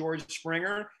get was George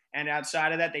Springer. And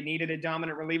outside of that, they needed a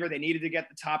dominant reliever. They needed to get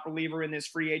the top reliever in this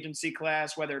free agency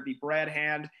class, whether it be Brad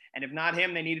Hand. And if not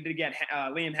him, they needed to get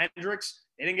Liam Hendriks.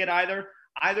 They didn't get either.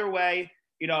 Either way,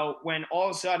 when all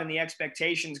of a sudden the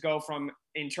expectations go from,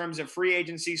 in terms of free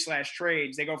agency /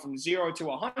 trades, they go from 0 to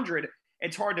 100,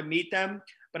 it's hard to meet them.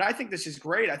 But I think this is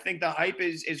great. I think the hype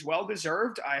is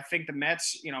well-deserved. I think the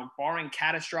Mets, barring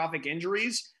catastrophic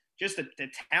injuries, just the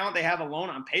talent they have alone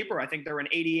on paper, I think they're an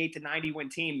 88 to 90 win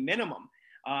team minimum,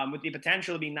 with the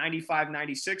potential to be 95,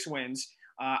 96 wins.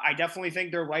 I definitely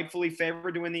think they're rightfully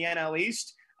favored to win the NL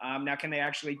East. Now, can they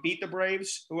actually beat the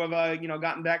Braves, who have,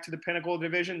 gotten back to the pinnacle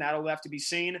division? That'll have to be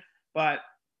seen. But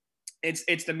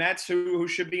it's the Mets who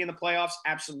should be in the playoffs,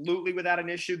 absolutely without an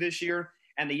issue this year.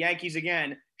 And the Yankees,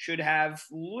 again, should have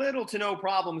little to no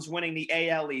problems winning the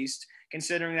AL East,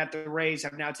 considering that the Rays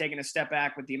have now taken a step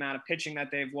back with the amount of pitching that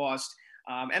they've lost.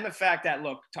 And the fact that,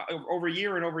 look, over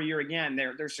year and over year again,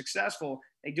 they're successful.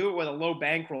 They do it with a low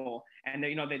bankroll. And,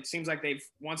 it seems like they've,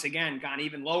 once again, gone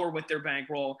even lower with their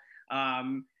bankroll.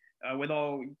 With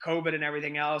all COVID and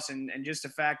everything else, and just the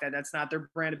fact that that's not their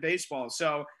brand of baseball.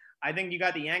 So I think you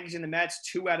got the Yankees and the Mets,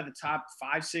 2 out of the top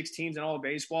 5-6 teams in all of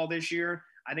baseball this year.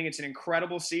 I think it's an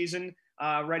incredible season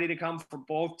ready to come for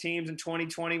both teams in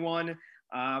 2021.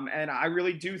 And I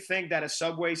really do think that a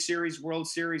Subway Series, World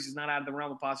Series is not out of the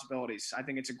realm of possibilities. I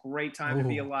think it's a great time to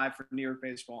be alive for New York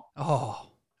baseball. Oh,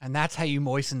 and that's how you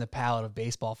moisten the palate of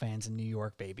baseball fans in New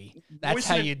York, baby. That's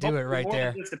how you do it right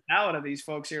there. It's the palate of these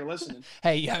folks here listening.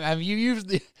 Hey, you used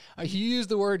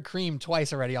the word cream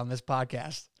twice already on this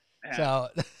podcast. Yeah. So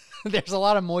there's a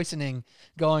lot of moistening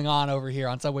going on over here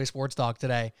on Subway Sports Talk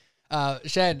today.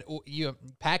 Shed,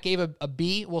 Pat gave a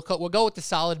B. We'll go with the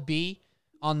solid B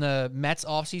on the Mets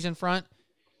offseason front.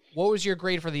 What was your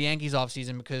grade for the Yankees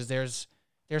offseason? Because there's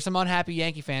some unhappy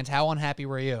Yankee fans. How unhappy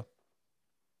were you?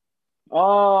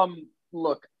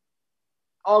 Look,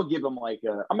 I'll give them I'm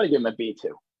going to give them a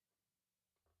B2.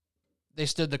 They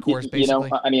stood the course,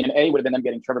 basically. An A would have been them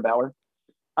getting Trevor Bauer.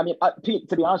 Pete,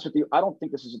 to be honest with you, I don't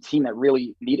think this is a team that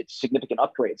really needed significant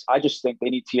upgrades. I just think they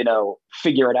need to,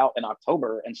 figure it out in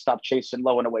October and stop chasing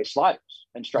low and away sliders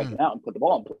and striking out and put the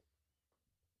ball in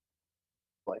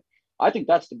play. I think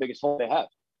that's the biggest hole they have.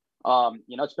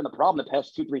 It's been the problem the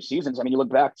past 2-3 seasons. You look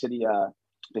back to the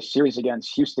the series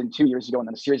against Houston 2 years ago and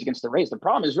then the series against the Rays. The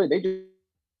problem is really they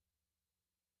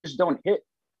just don't hit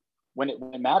when it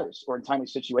matters or in timely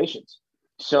situations.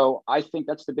 So I think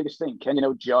that's the biggest thing. Can,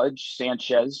 Judge,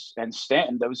 Sanchez, and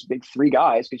Stanton, those big three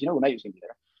guys, because LeMahieu's going to be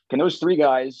there. Can those three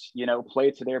guys,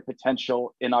 play to their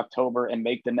potential in October and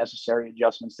make the necessary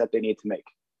adjustments that they need to make?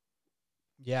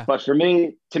 Yeah. But to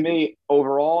me,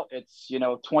 overall, it's,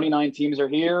 29 teams are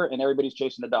here and everybody's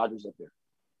chasing the Dodgers up here.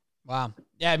 Wow.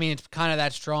 Yeah, I mean, it's kind of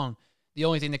that strong. The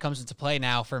only thing that comes into play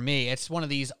now for me, it's one of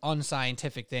these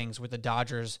unscientific things with the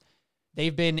Dodgers.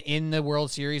 They've been in the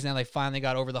World Series. Now they finally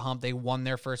got over the hump. They won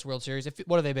their first World Series.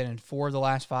 What have they been in? 4 of the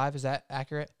last 5? Is that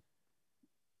accurate?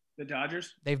 The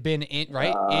Dodgers? They've been in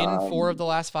 4 of the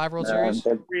last 5 World Series?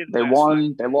 They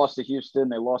won. They lost to Houston.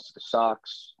 They lost to the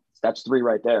Sox. That's 3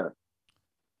 right there.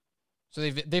 So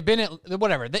they've been at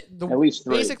whatever. At least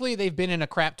 3. Basically, they've been in a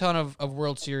crap ton of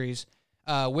World Series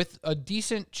with a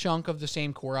decent chunk of the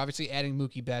same core. Obviously, adding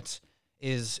Mookie Betts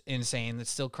is insane.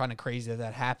 It's still kind of crazy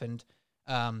that happened.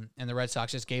 And the Red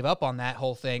Sox just gave up on that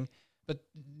whole thing. But,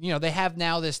 they have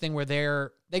now this thing where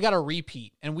they got to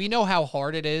repeat. And we know how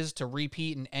hard it is to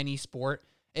repeat in any sport.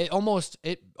 It almost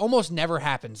never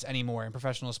happens anymore in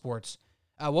professional sports.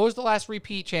 What was the last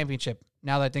repeat championship,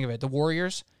 now that I think of it? The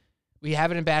Warriors? We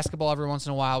have it in basketball every once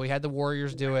in a while. We had the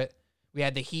Warriors do it. We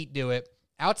had the Heat do it.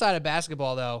 Outside of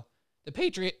basketball, though, the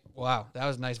Patriots... Wow, that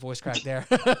was a nice voice crack there.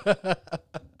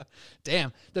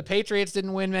 Damn. The Patriots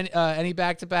didn't win any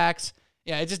back-to-backs.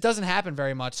 Yeah, it just doesn't happen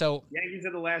very much. So Yankees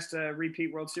are the last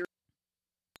repeat World Series.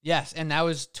 Yes, and that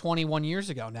was 21 years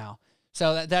ago now.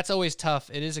 So that's always tough.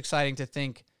 It is exciting to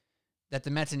think that the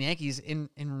Mets and Yankees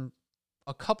in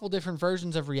a couple different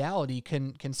versions of reality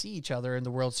can see each other in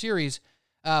the World Series.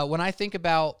 When I think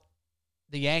about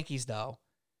the Yankees, though,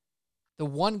 the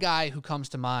one guy who comes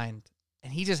to mind,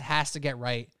 and he just has to get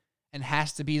right and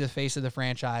has to be the face of the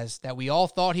franchise that we all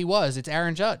thought he was, it's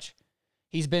Aaron Judge.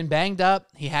 He's been banged up.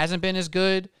 He hasn't been as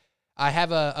good. I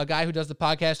have a guy who does the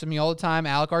podcast with me all the time,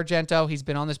 Alec Argento. He's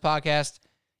been on this podcast.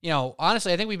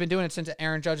 Honestly, I think we've been doing it since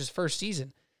Aaron Judge's first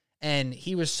season. And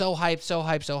he was so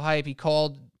hyped. He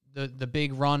called the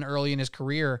big run early in his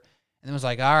career and then was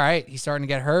like, all right, he's starting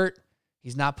to get hurt.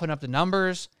 He's not putting up the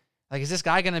numbers. Like, is this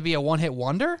guy going to be a one-hit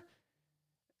wonder?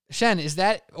 Shen, is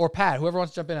that, or Pat, whoever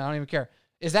wants to jump in, I don't even care.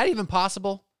 Is that even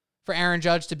possible for Aaron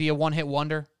Judge to be a one-hit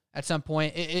wonder at some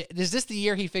point? Is this the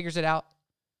year he figures it out?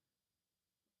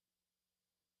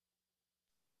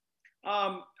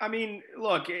 I mean,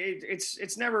 look,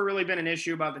 it's never really been an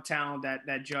issue about the talent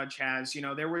that Judge has.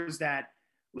 There was that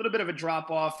little bit of a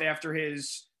drop-off after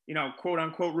his,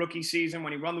 quote-unquote rookie season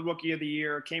when he won the Rookie of the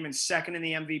Year, came in second in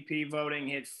the MVP voting,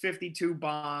 hit 52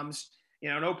 bombs,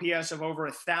 an OPS of over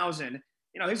 1,000.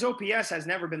 His OPS has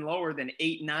never been lower than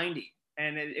 890.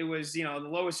 And it was, the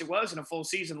lowest it was in a full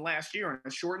season last year, in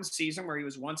a shortened season where he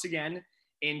was once again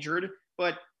injured.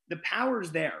 But the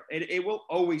power's there. It will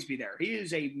always be there. He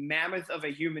is a mammoth of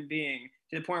a human being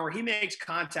to the point where he makes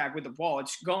contact with the ball.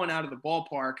 It's going out of the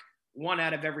ballpark 1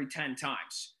 out of every 10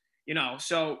 times.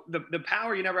 So the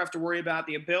power you never have to worry about,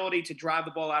 the ability to drive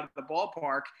the ball out of the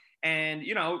ballpark. And,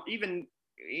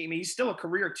 he's still a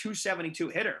career 272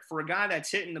 hitter. For a guy that's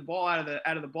hitting the ball out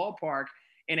of the ballpark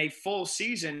in a full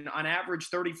season on average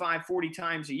 35, 40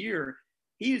 times a year,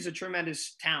 he is a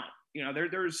tremendous talent.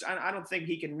 I don't think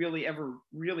he can really ever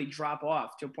really drop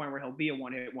off to a point where he'll be a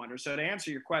one-hit wonder. So to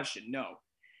answer your question, no.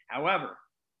 However,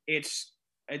 it's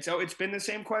been the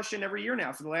same question every year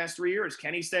now for the last 3 years.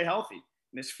 Can he stay healthy?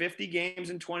 He missed 50 games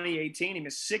in 2018. He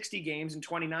missed 60 games in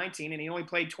 2019, and he only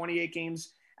played 28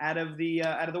 games out of the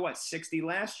 60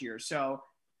 last year. So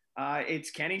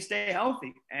it's, can he stay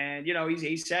healthy? And,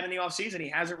 he said in the offseason he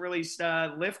hasn't really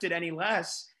lifted any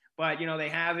less. But, they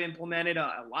have implemented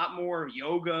a lot more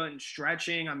yoga and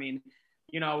stretching. I mean,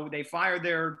 they fired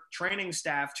their training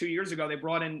staff 2 years ago. They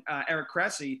brought in Eric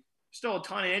Cressy. Still a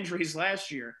ton of injuries last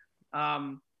year.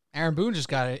 Aaron Boone just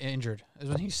got injured.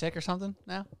 Isn't he sick or something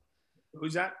now?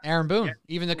 Who's that? Aaron Boone. Yeah.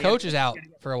 Even the coach is out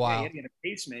for a while. He had to get a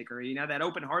pacemaker. That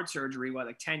open heart surgery,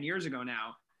 like 10 years ago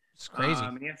now. It's crazy.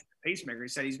 He has a pacemaker. He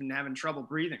said he's been having trouble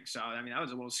breathing. So, that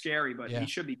was a little scary, but he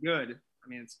should be good.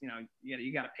 It's,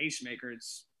 you got a pacemaker.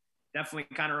 It's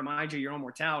definitely kind of reminds you of your own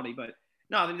mortality. But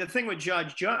no, the thing with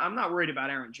Judge, I'm not worried about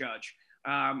Aaron Judge.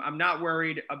 I'm not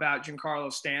worried about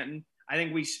Giancarlo Stanton. I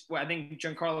think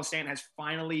Giancarlo Stanton has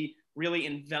finally really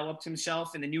enveloped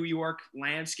himself in the New York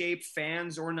landscape,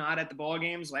 fans or not at the ball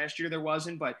games. Last year there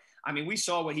wasn't, but we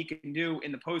saw what he can do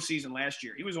in the postseason last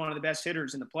year. He was one of the best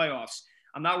hitters in the playoffs.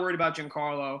 I'm not worried about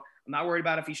Giancarlo. I'm not worried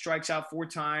about if he strikes out 4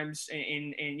 times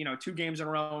in 2 games in a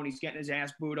row and he's getting his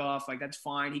ass booed off. Like, that's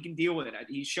fine. He can deal with it.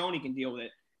 He's shown he can deal with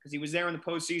it. because he was there in the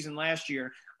postseason last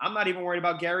year. I'm not even worried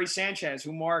about Gary Sanchez,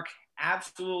 who Mark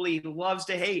absolutely loves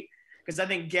to hate, because I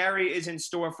think Gary is in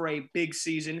store for a big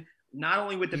season, not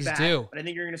only with the bat, but I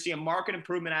think you're going to see a marked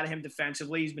improvement out of him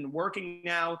defensively. He's been working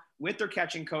now with their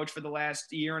catching coach for the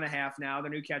last year and a half now,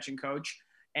 their new catching coach.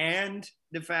 And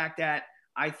the fact that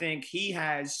I think he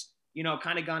has,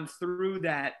 kind of gone through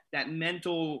that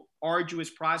mental arduous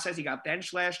process. He got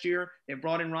benched last year. They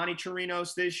brought in Ronnie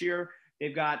Chirinos this year.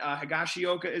 They've got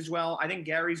Higashioka as well. I think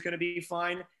Gary's going to be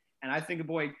fine. And I think,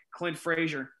 Clint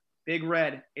Frazier, Big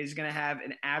Red, is going to have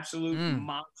an absolute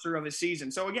monster of a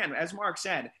season. So, again, as Mark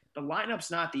said, the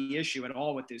lineup's not the issue at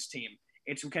all with this team.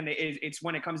 It's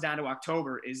when it comes down to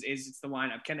October is it's the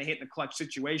lineup. Can they hit in the clutch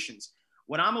situations?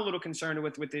 What I'm a little concerned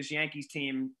with this Yankees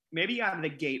team, maybe out of the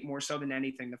gate more so than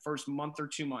anything, the first month or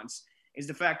 2 months, is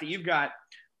the fact that you've got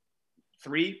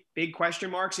 3 big question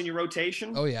marks in your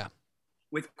rotation. Oh, yeah.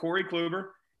 With Corey Kluber,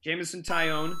 Jameson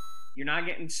Taillon. You're not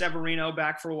getting Severino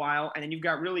back for a while. And then you've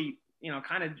got really,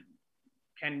 kind of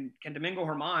can Domingo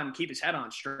Germán keep his head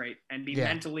on straight and be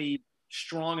mentally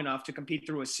strong enough to compete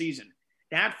through a season?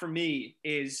 That, for me,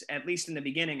 is, at least in the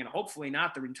beginning, and hopefully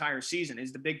not the entire season,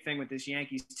 is the big thing with this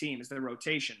Yankees team, is their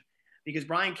rotation. Because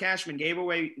Brian Cashman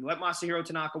let Masahiro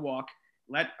Tanaka walk,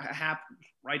 let Happ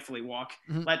rightfully walk,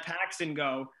 let Paxton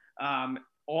go,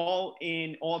 all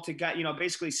to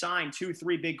basically sign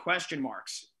 2-3 big question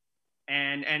marks,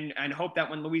 and hope that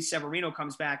when Luis Severino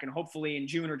comes back, and hopefully in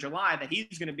June or July, that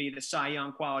he's going to be the Cy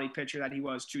Young quality pitcher that he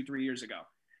was 2-3 years ago.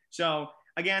 So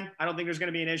again, I don't think there's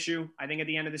going to be an issue. I think at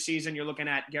the end of the season, you're looking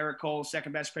at Garrett Cole,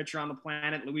 second best pitcher on the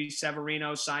planet, Luis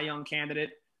Severino, Cy Young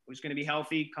candidate, who's going to be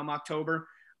healthy come October.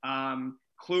 Kluber,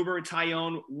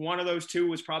 Taillon, one of those two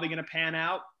was probably going to pan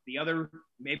out. The other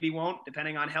maybe won't,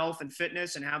 depending on health and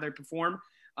fitness and how they perform.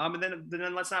 And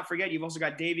then let's not forget, you've also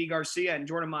got Davy Garcia and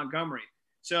Jordan Montgomery.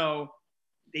 So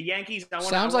the Yankees, it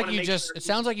sounds like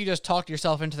you just talked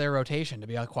yourself into their rotation, to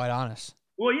be quite honest.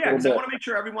 Well, yeah, because I want to make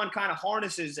sure everyone kind of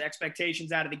harnesses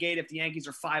expectations out of the gate if the Yankees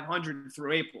are 500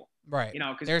 through April. Right.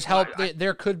 Because there's help.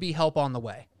 There could be help on the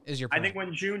way. Is your point? I think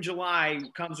when June, July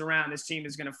comes around, this team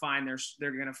is going to find their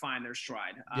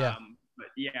stride. Yeah. But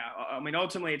yeah,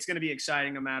 ultimately, it's going to be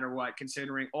exciting no matter what,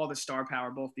 considering all the star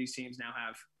power both these teams now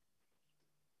have.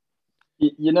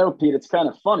 Pete, it's kind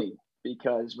of funny,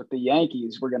 because with the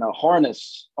Yankees, we're going to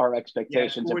harness our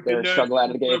expectations if they're struggling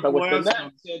out of the game. But with the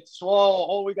Nets, it's,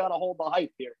 we got to hold the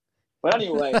hype here. But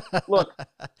anyway, look,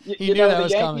 the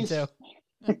Yankees,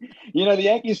 the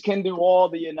Yankees can do all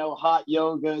the, hot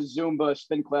yoga, Zumba,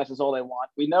 spin classes, all they want.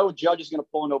 We know Judge is going to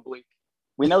pull an oblique.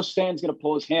 We know Stan's going to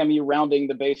pull his hammy rounding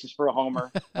the bases for a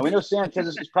homer. And we know Sanchez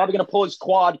is probably going to pull his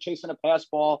quad chasing a pass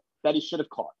ball that he should have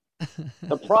caught.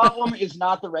 The problem is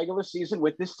not the regular season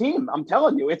with this team. I'm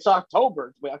telling you, it's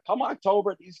October. Come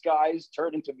October, these guys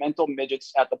turn into mental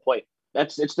midgets at the plate.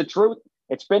 It's the truth.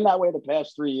 It's been that way the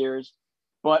past 3 years.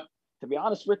 But to be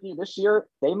honest with you, this year,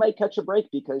 they may catch a break,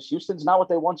 because Houston's not what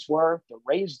they once were. The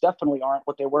Rays definitely aren't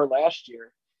what they were last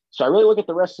year. So I really look at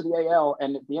the rest of the AL,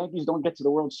 and if the Yankees don't get to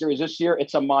the World Series this year,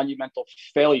 it's a monumental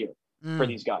failure for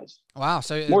these guys. Wow.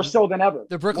 So more so than ever.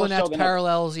 The Brooklyn Nets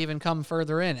parallels even come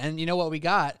further in. And you know what we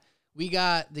got? We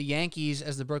got the Yankees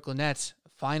as the Brooklyn Nets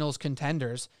finals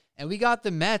contenders, and we got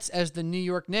the Mets as the New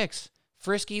York Knicks.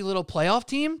 Frisky little playoff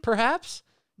team, perhaps?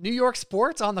 New York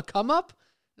sports on the come up?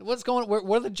 What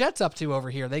are the Jets up to over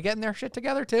here? They getting their shit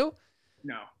together too?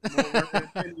 No.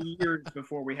 It's been years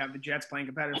before we have the Jets playing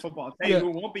competitive football. I'll tell you who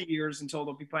it won't be years until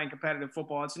they'll be playing competitive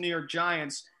football. It's the New York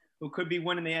Giants, who could be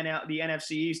winning the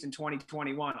NFC East in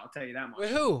 2021. I'll tell you that much.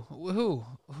 Wait, who?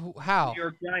 How? New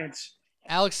York Giants.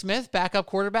 Alex Smith, backup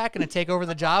quarterback, going to take over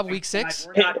the job week 6?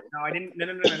 No.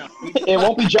 It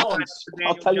won't be Jones.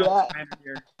 I'll tell you that.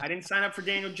 I didn't sign up for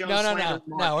Daniel Jones.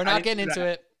 No, we're not getting into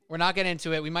it. We're not getting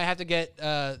into it. We might have to get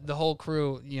the whole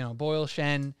crew, Boyle,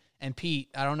 Shen, and Pete.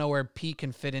 I don't know where Pete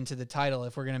can fit into the title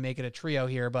if we're going to make it a trio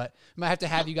here, but we might have to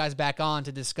have you guys back on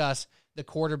to discuss the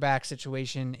quarterback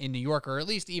situation in New York, or at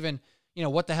least even,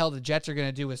 what the hell the Jets are going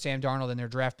to do with Sam Darnold and their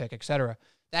draft pick, et cetera.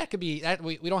 That could be that.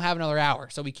 We don't have another hour,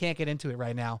 so we can't get into it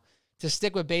right now. To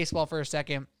stick with baseball for a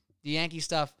second, the Yankee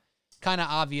stuff, kind of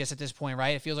obvious at this point,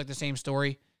 right? It feels like the same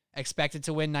story. Expected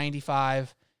to win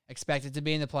 95, expected to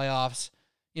be in the playoffs.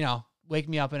 Wake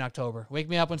me up in October. Wake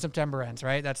me up when September ends,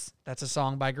 right? That's a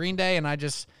song by Green Day, and I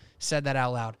just said that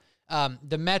out loud.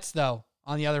 The Mets, though,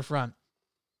 on the other front,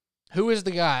 who is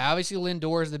the guy? Obviously,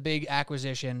 Lindor is the big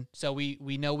acquisition, so we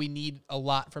know we need a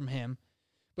lot from him.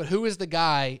 But who is the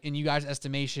guy, in you guys'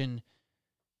 estimation,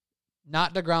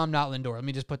 not DeGrom, not Lindor? Let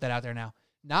me just put that out there now.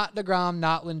 Not DeGrom,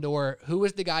 not Lindor. Who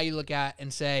is the guy you look at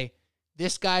and say,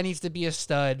 this guy needs to be a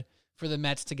stud for the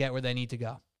Mets to get where they need to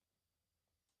go?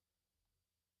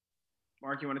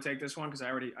 Mark, you want to take this one? Because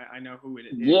I know who it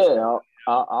is. Yeah,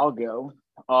 I'll go.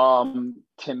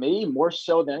 To me, more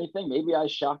so than anything, maybe I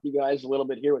shock you guys a little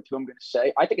bit here with who I'm going to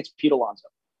say. I think it's Pete Alonso.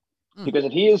 Because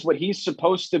if he is what he's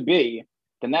supposed to be,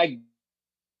 then that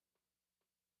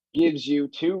gives you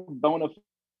two bona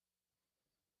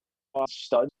fide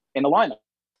studs in the lineup.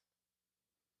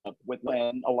 With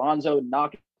Alonso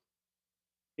knocking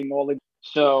all the.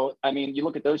 So, I mean, you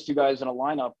look at those two guys in a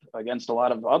lineup against a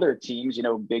lot of other teams,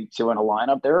 big two in a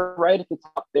lineup, they're right at the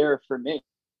top there for me.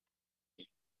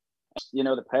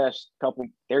 The past couple,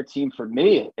 their team for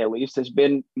me, at least, has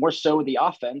been more so the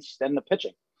offense than the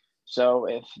pitching. So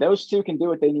if those two can do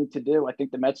what they need to do, I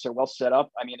think the Mets are well set up.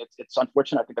 I mean, it's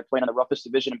unfortunate. I think they're playing in the roughest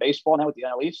division in baseball now with the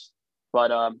NL East.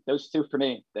 But those two, for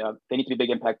me, they need to be big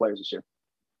impact players this year.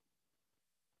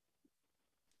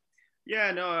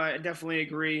 Yeah, no, I definitely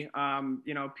agree.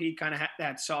 Pete kind of had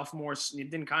that sophomore. He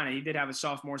did have a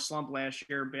sophomore slump last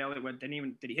year. Bailey, did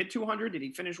he hit 200? Did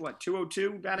he finish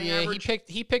 202 batting average?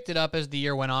 he picked it up as the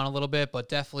year went on a little bit, but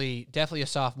definitely a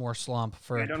sophomore slump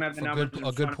for I don't have the numbers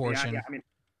a good portion. I mean,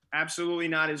 absolutely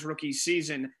not his rookie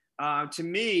season. To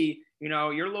me,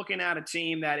 you're looking at a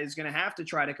team that is going to have to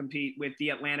try to compete with the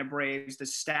Atlanta Braves, the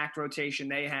stacked rotation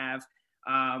they have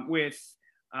with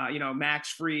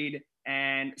Max Fried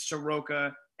and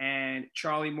Soroka and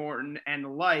Charlie Morton and the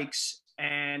likes,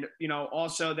 and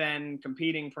also then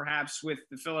competing perhaps with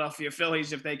the Philadelphia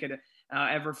Phillies if they could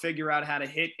ever figure out how to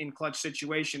hit in clutch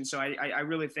situations. So I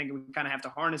really think we kind of have to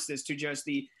harness this to just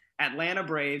the Atlanta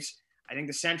Braves. I think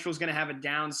the Central's going to have a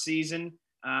down season.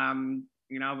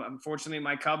 Unfortunately,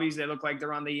 my Cubbies, they look like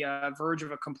they're on the verge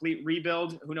of a complete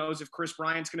rebuild. Who knows if Chris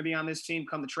Bryant's going to be on this team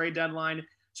come the trade deadline.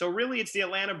 So really, it's the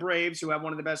Atlanta Braves who have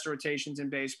one of the best rotations in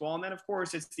baseball. And then, of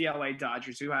course, it's the LA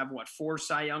Dodgers who have, 4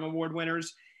 Cy Young Award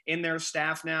winners in their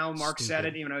staff now. Mark said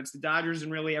it. It's the Dodgers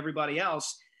and really everybody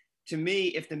else. To me,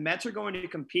 if the Mets are going to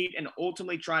compete and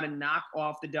ultimately try to knock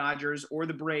off the Dodgers or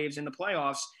the Braves in the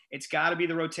playoffs, it's got to be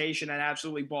the rotation that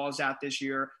absolutely balls out this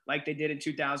year like they did in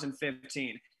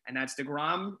 2015. And that's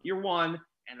DeGrom, year 1,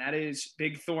 and that is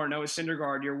Big Thor, Noah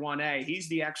Syndergaard, year 1A. He's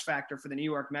the X factor for the New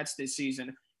York Mets this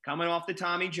season. Coming off the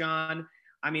Tommy John.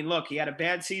 I mean, look, he had a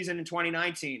bad season in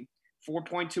 2019.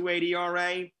 4.28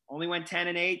 ERA, only went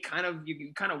 10-8.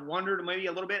 You kind of wondered maybe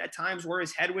a little bit at times where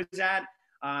his head was at.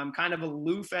 Kind of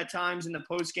aloof at times in the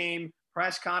post-game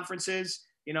press conferences.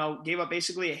 Gave up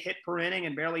basically a hit per inning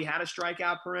and barely had a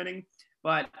strikeout per inning.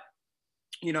 But,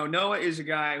 Noah is a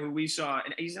guy who we saw,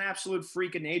 and he's an absolute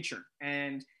freak of nature.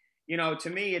 And to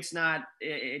me, it's not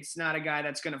a guy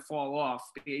that's going to fall off.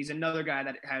 He's another guy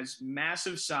that has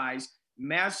massive size,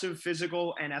 massive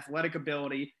physical and athletic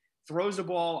ability, throws the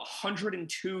ball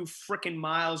 102 freaking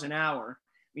miles an hour.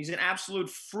 He's an absolute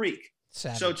freak.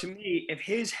 Savage. So to me, if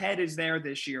his head is there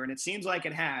this year, and it seems like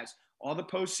it has, all the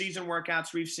postseason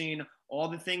workouts we've seen, all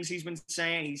the things he's been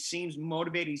saying, he seems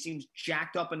motivated, he seems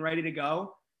jacked up and ready to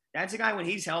go. That's a guy when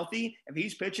he's healthy, if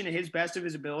he's pitching at his best of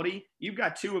his ability, you've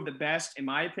got 2 of the best, in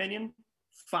my opinion,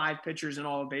 5 pitchers in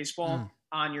all of baseball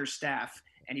on your staff.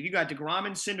 And if you got DeGrom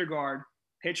and Syndergaard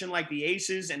pitching like the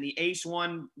aces and the ace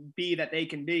 1B that they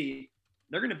can be,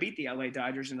 they're going to beat the LA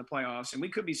Dodgers in the playoffs. And we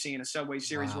could be seeing a Subway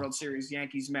Series, World Series,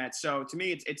 Yankees, Mets. So to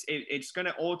me, it's going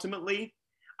to ultimately,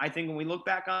 I think when we look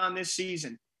back on this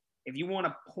season, if you want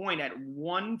to point at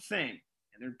one thing,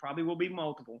 and there probably will be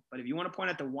multiple, but if you want to point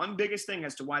at the one biggest thing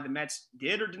as to why the Mets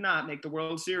did or did not make the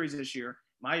World Series this year,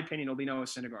 my opinion will be Noah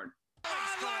Syndergaard.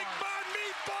 I like my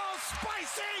meatballs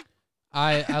spicy.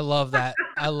 I love that.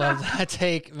 I love that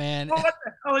take, man. Well, what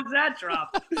the hell is that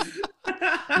drop?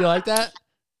 You like that?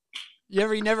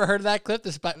 You never heard of that clip?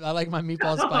 I like my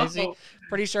meatballs spicy. No.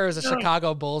 Pretty sure it was a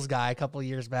Chicago Bulls guy a couple of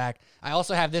years back. I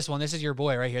also have this one. This is your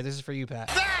boy right here. This is for you, Pat.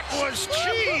 That was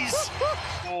cheese.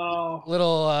 Oh.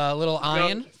 Little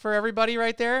iron for everybody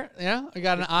right there. Yeah, I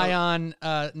got an eye on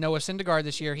Noah Syndergaard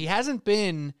this year. He hasn't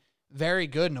been very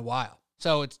good in a while,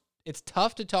 so it's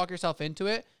tough to talk yourself into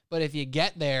it. But if you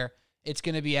get there, it's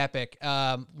going to be epic.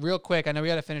 Real quick, I know we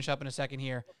got to finish up in a second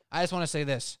here. I just want to say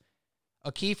this.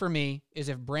 A key for me is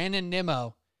if Brandon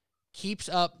Nimmo keeps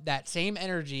up that same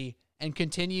energy and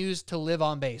continues to live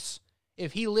on base.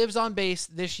 If he lives on base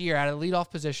this year at a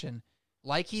leadoff position,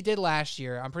 like he did last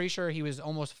year, I'm pretty sure he was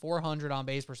almost 400 on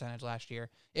base percentage last year,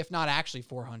 if not actually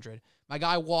 400. My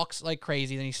guy walks like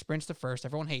crazy, then he sprints to first.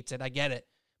 Everyone hates it. I get it.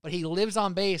 But he lives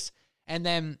on base, and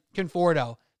then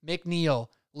Conforto, McNeil,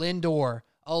 Lindor,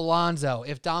 Alonso.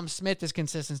 If Dom Smith is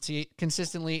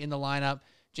consistently in the lineup,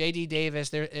 J.D. Davis,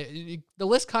 the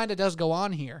list kind of does go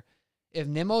on here. If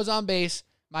Nimmo's on base,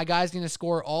 my guy's going to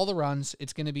score all the runs.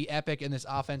 It's going to be epic, and this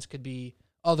offense could be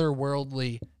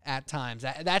otherworldly at times.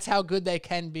 That's how good they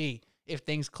can be if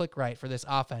things click right for this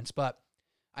offense. But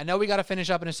I know we got to finish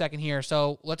up in a second here,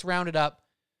 so let's round it up.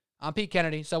 I'm Pete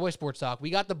Kennedy, Subway Sports Talk. We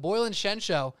got the Boyle and Shen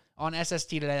Show on SST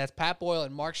today. That's Pat Boyle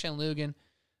and Mark Shanlugan.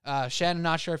 Shen, I'm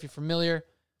not sure if you're familiar.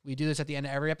 We do this at the end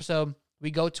of every episode.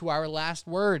 We go to our last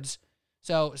words.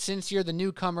 So since you're the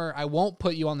newcomer, I won't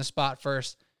put you on the spot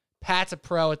first. Pat's a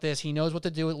pro at this. He knows what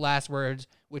to do with last words,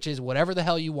 which is whatever the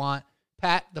hell you want.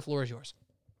 Pat, the floor is yours.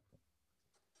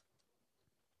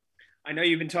 I know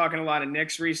you've been talking a lot of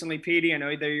Knicks recently, Petey. I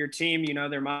know they're your team. You know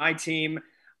they're my team.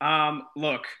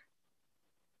 Look,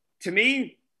 to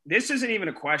me, this isn't even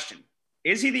a question.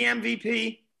 Is he the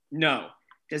MVP? No.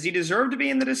 Does he deserve to be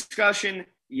in the discussion?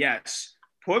 Yes.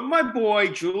 Put my boy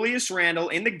Julius Randle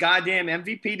in the goddamn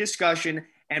MVP discussion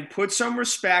and put some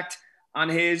respect on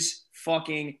his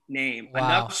fucking name. Wow.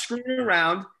 Enough screwing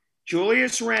around.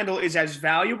 Julius Randle is as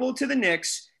valuable to the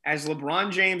Knicks as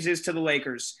LeBron James is to the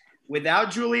Lakers.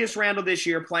 Without Julius Randle this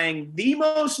year playing the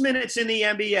most minutes in the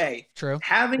NBA, True.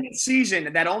 Having a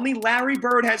season that only Larry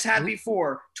Bird has had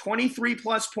before,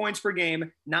 23-plus points per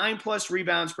game, 9-plus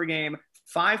rebounds per game,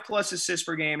 5-plus assists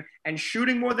per game, and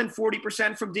shooting more than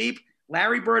 40% from deep,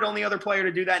 Larry Bird, only other player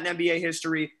to do that in NBA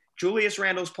history. Julius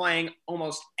Randle's playing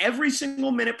almost every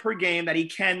single minute per game that he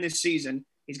can this season.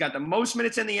 He's got the most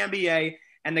minutes in the NBA,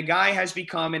 and the guy has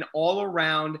become an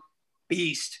all-around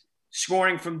beast,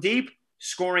 scoring from deep,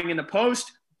 scoring in the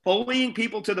post, bullying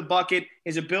people to the bucket,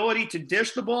 his ability to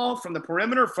dish the ball from the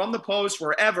perimeter, from the post,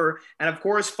 wherever, and, of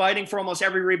course, fighting for almost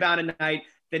every rebound a night.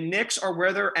 The Knicks are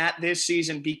where they're at this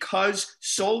season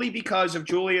solely because of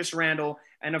Julius Randle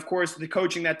and, of course, the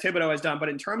coaching that Thibodeau has done. But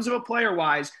in terms of a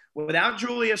player-wise, without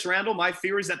Julius Randle, my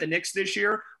fear is that the Knicks this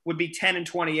year would be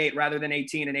 10-28 rather than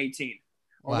 18-18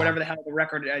 or whatever the hell the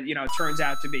record turns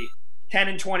out to be.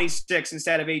 10-26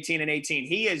 instead of 18-18.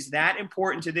 He is that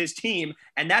important to this team,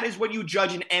 and that is what you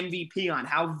judge an MVP on,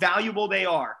 how valuable they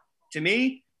are. To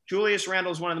me, Julius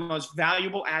Randle is one of the most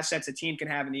valuable assets a team can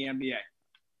have in the NBA.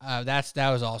 That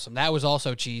was awesome. That was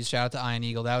also cheese. Shout out to Iron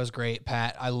Eagle. That was great,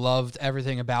 Pat. I loved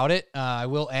everything about it. I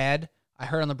will add, I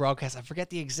heard on the broadcast, I forget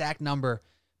the exact number,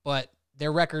 but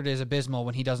their record is abysmal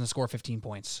when he doesn't score 15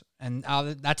 points. And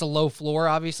that's a low floor,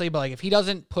 obviously, but like if he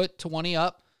doesn't put 20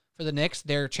 up for the Knicks,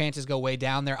 their chances go way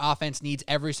down. Their offense needs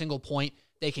every single point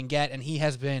they can get, and he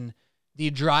has been the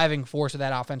driving force of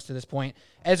that offense to this point.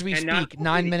 As we speak,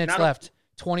 9 minutes left,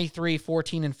 23,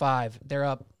 14, and 5. They're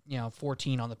up,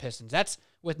 14 on the Pistons. That's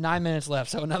with 9 minutes left.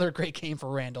 So another great game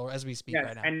for Randle as we speak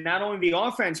right now. And not only the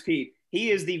offense, Pete, he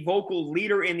is the vocal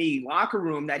leader in the locker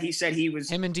room that he said he was.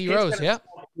 Him and D Rose, yeah.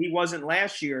 He wasn't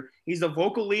last year. He's the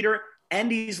vocal leader,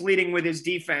 and he's leading with his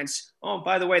defense. Oh,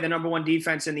 by the way, the number one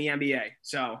defense in the NBA.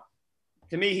 So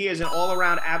to me, he is an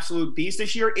all-around absolute beast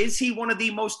this year. Is he one of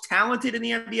the most talented in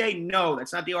the NBA? No,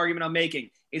 that's not the argument I'm making.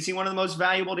 Is he one of the most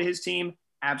valuable to his team?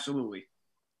 Absolutely.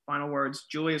 Final words.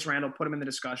 Julius Randle, put him in the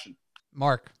discussion.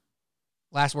 Mark,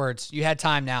 last words. You had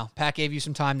time now. Pat gave you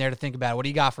some time there to think about it. What do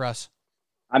you got for us?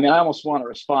 I mean, I almost want to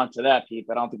respond to that, Pete,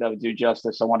 but I don't think that would do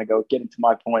justice. I want to go get into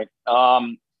my point.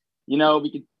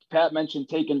 Pat mentioned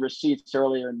taking receipts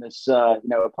earlier in this,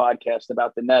 podcast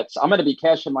about the Nets. I'm going to be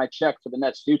cashing my check for the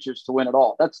Nets futures to win it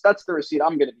all. That's the receipt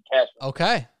I'm going to be cashing.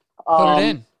 Okay. Put it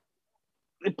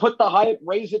in. Put the hype,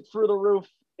 raise it through the roof.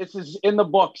 This is in the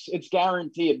books. It's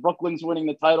guaranteed. Brooklyn's winning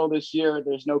the title this year.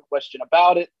 There's no question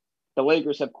about it. The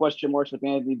Lakers have question marks with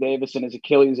Anthony Davis and his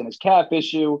Achilles and his calf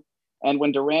issue. And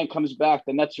when Durant comes back,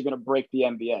 the Nets are going to break the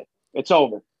NBA. It's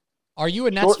over. Are you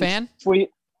a Nets fan? Sweet.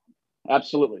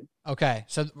 Absolutely. Okay.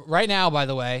 So right now, by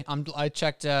the way, I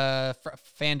checked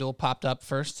FanDuel popped up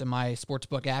first in my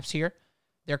sportsbook apps here.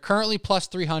 They're currently plus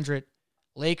 300.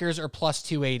 Lakers are plus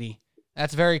 280.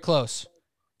 That's very close.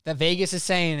 That Vegas is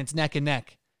saying it's neck and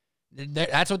neck.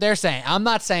 That's what they're saying. I'm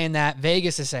not saying that.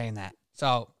 Vegas is saying that.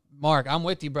 So, Mark, I'm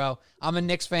with you, bro. I'm a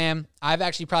Knicks fan. I've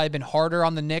actually probably been harder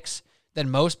on the Knicks than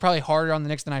most, probably harder on the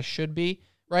Knicks than I should be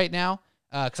right now,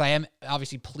 because I am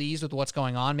obviously pleased with what's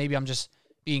going on. Maybe I'm just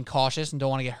being cautious and don't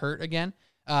want to get hurt again.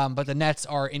 But the Nets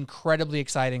are incredibly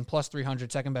exciting, plus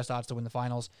 300, second best odds to win the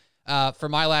finals. For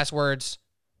my last words,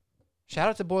 shout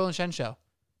out to Boyle and Shen Show.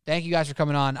 Thank you guys for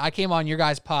coming on. I came on your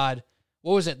guys' pod.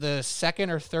 What was it, the second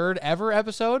or third ever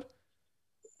episode?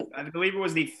 I believe it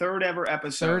was the third ever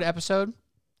episode. Third episode?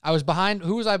 I was behind.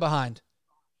 Who was I behind?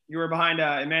 You were behind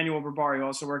Emmanuel Barbari, who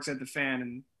also works at The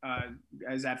Fan and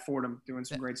is at Fordham doing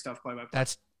some great stuff play-by-play.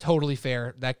 That's totally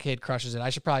fair. That kid crushes it.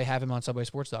 I should probably have him on Subway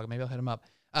Sports Dog. Maybe I'll hit him up.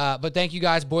 But thank you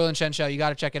guys, Boyle and Shen Show. You got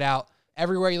to check it out.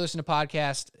 Everywhere you listen to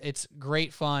podcasts, it's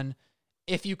great fun.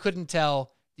 If you couldn't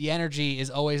tell, the energy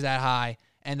is always that high,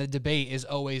 and the debate is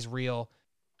always real.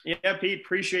 Yeah, Pete,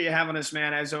 appreciate you having us,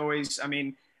 man. As always, I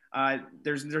mean,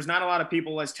 There's not a lot of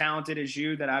people as talented as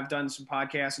you that I've done some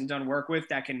podcasts and done work with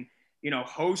that can,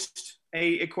 host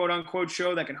a quote unquote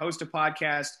show, that can host a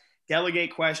podcast,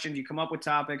 delegate questions. You come up with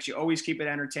topics. You always keep it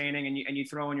entertaining, and you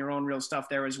throw in your own real stuff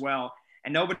there as well.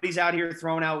 And nobody's out here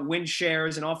throwing out win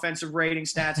shares and offensive rating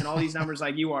stats and all these numbers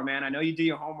like you are, man. I know you do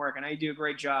your homework. I know you do a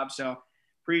great job. So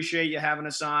appreciate you having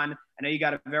us on. I know you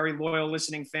got a very loyal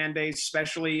listening fan base,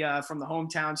 especially from the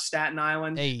hometown Staten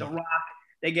Island, Hey. The Rock.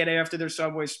 They get after their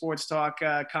Subway Sports Talk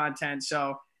content.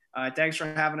 So thanks for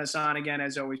having us on again,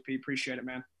 as always, Pete. Appreciate it,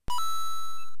 man.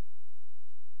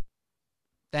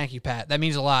 Thank you, Pat. That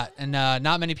means a lot. And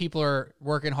not many people are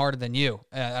working harder than you.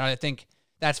 And I think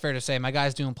that's fair to say. My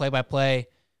guy's doing play-by-play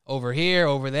over here,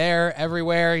 over there,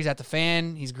 everywhere. He's at the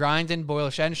Fan. He's grinding.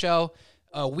 Boyle Shen Show,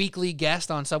 a weekly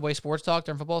guest on Subway Sports Talk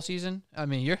during football season. I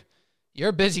mean, you're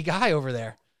a busy guy over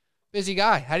there. Busy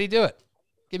guy. How do you do it?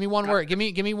 Give me one word. Give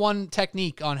me one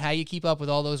technique on how you keep up with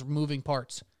all those moving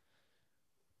parts.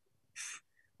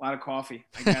 A lot of coffee,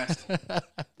 I guess. A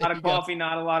lot of coffee,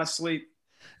 not a lot of sleep.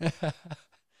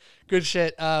 Good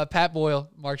shit. Pat Boyle,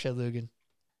 Mark Shedlugan.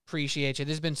 Appreciate you.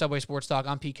 This has been Subway Sports Talk.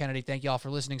 I'm Pete Kennedy. Thank you all for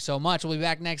listening so much. We'll be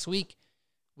back next week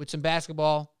with some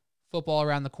basketball, football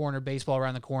around the corner, baseball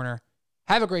around the corner.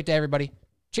 Have a great day, everybody.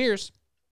 Cheers.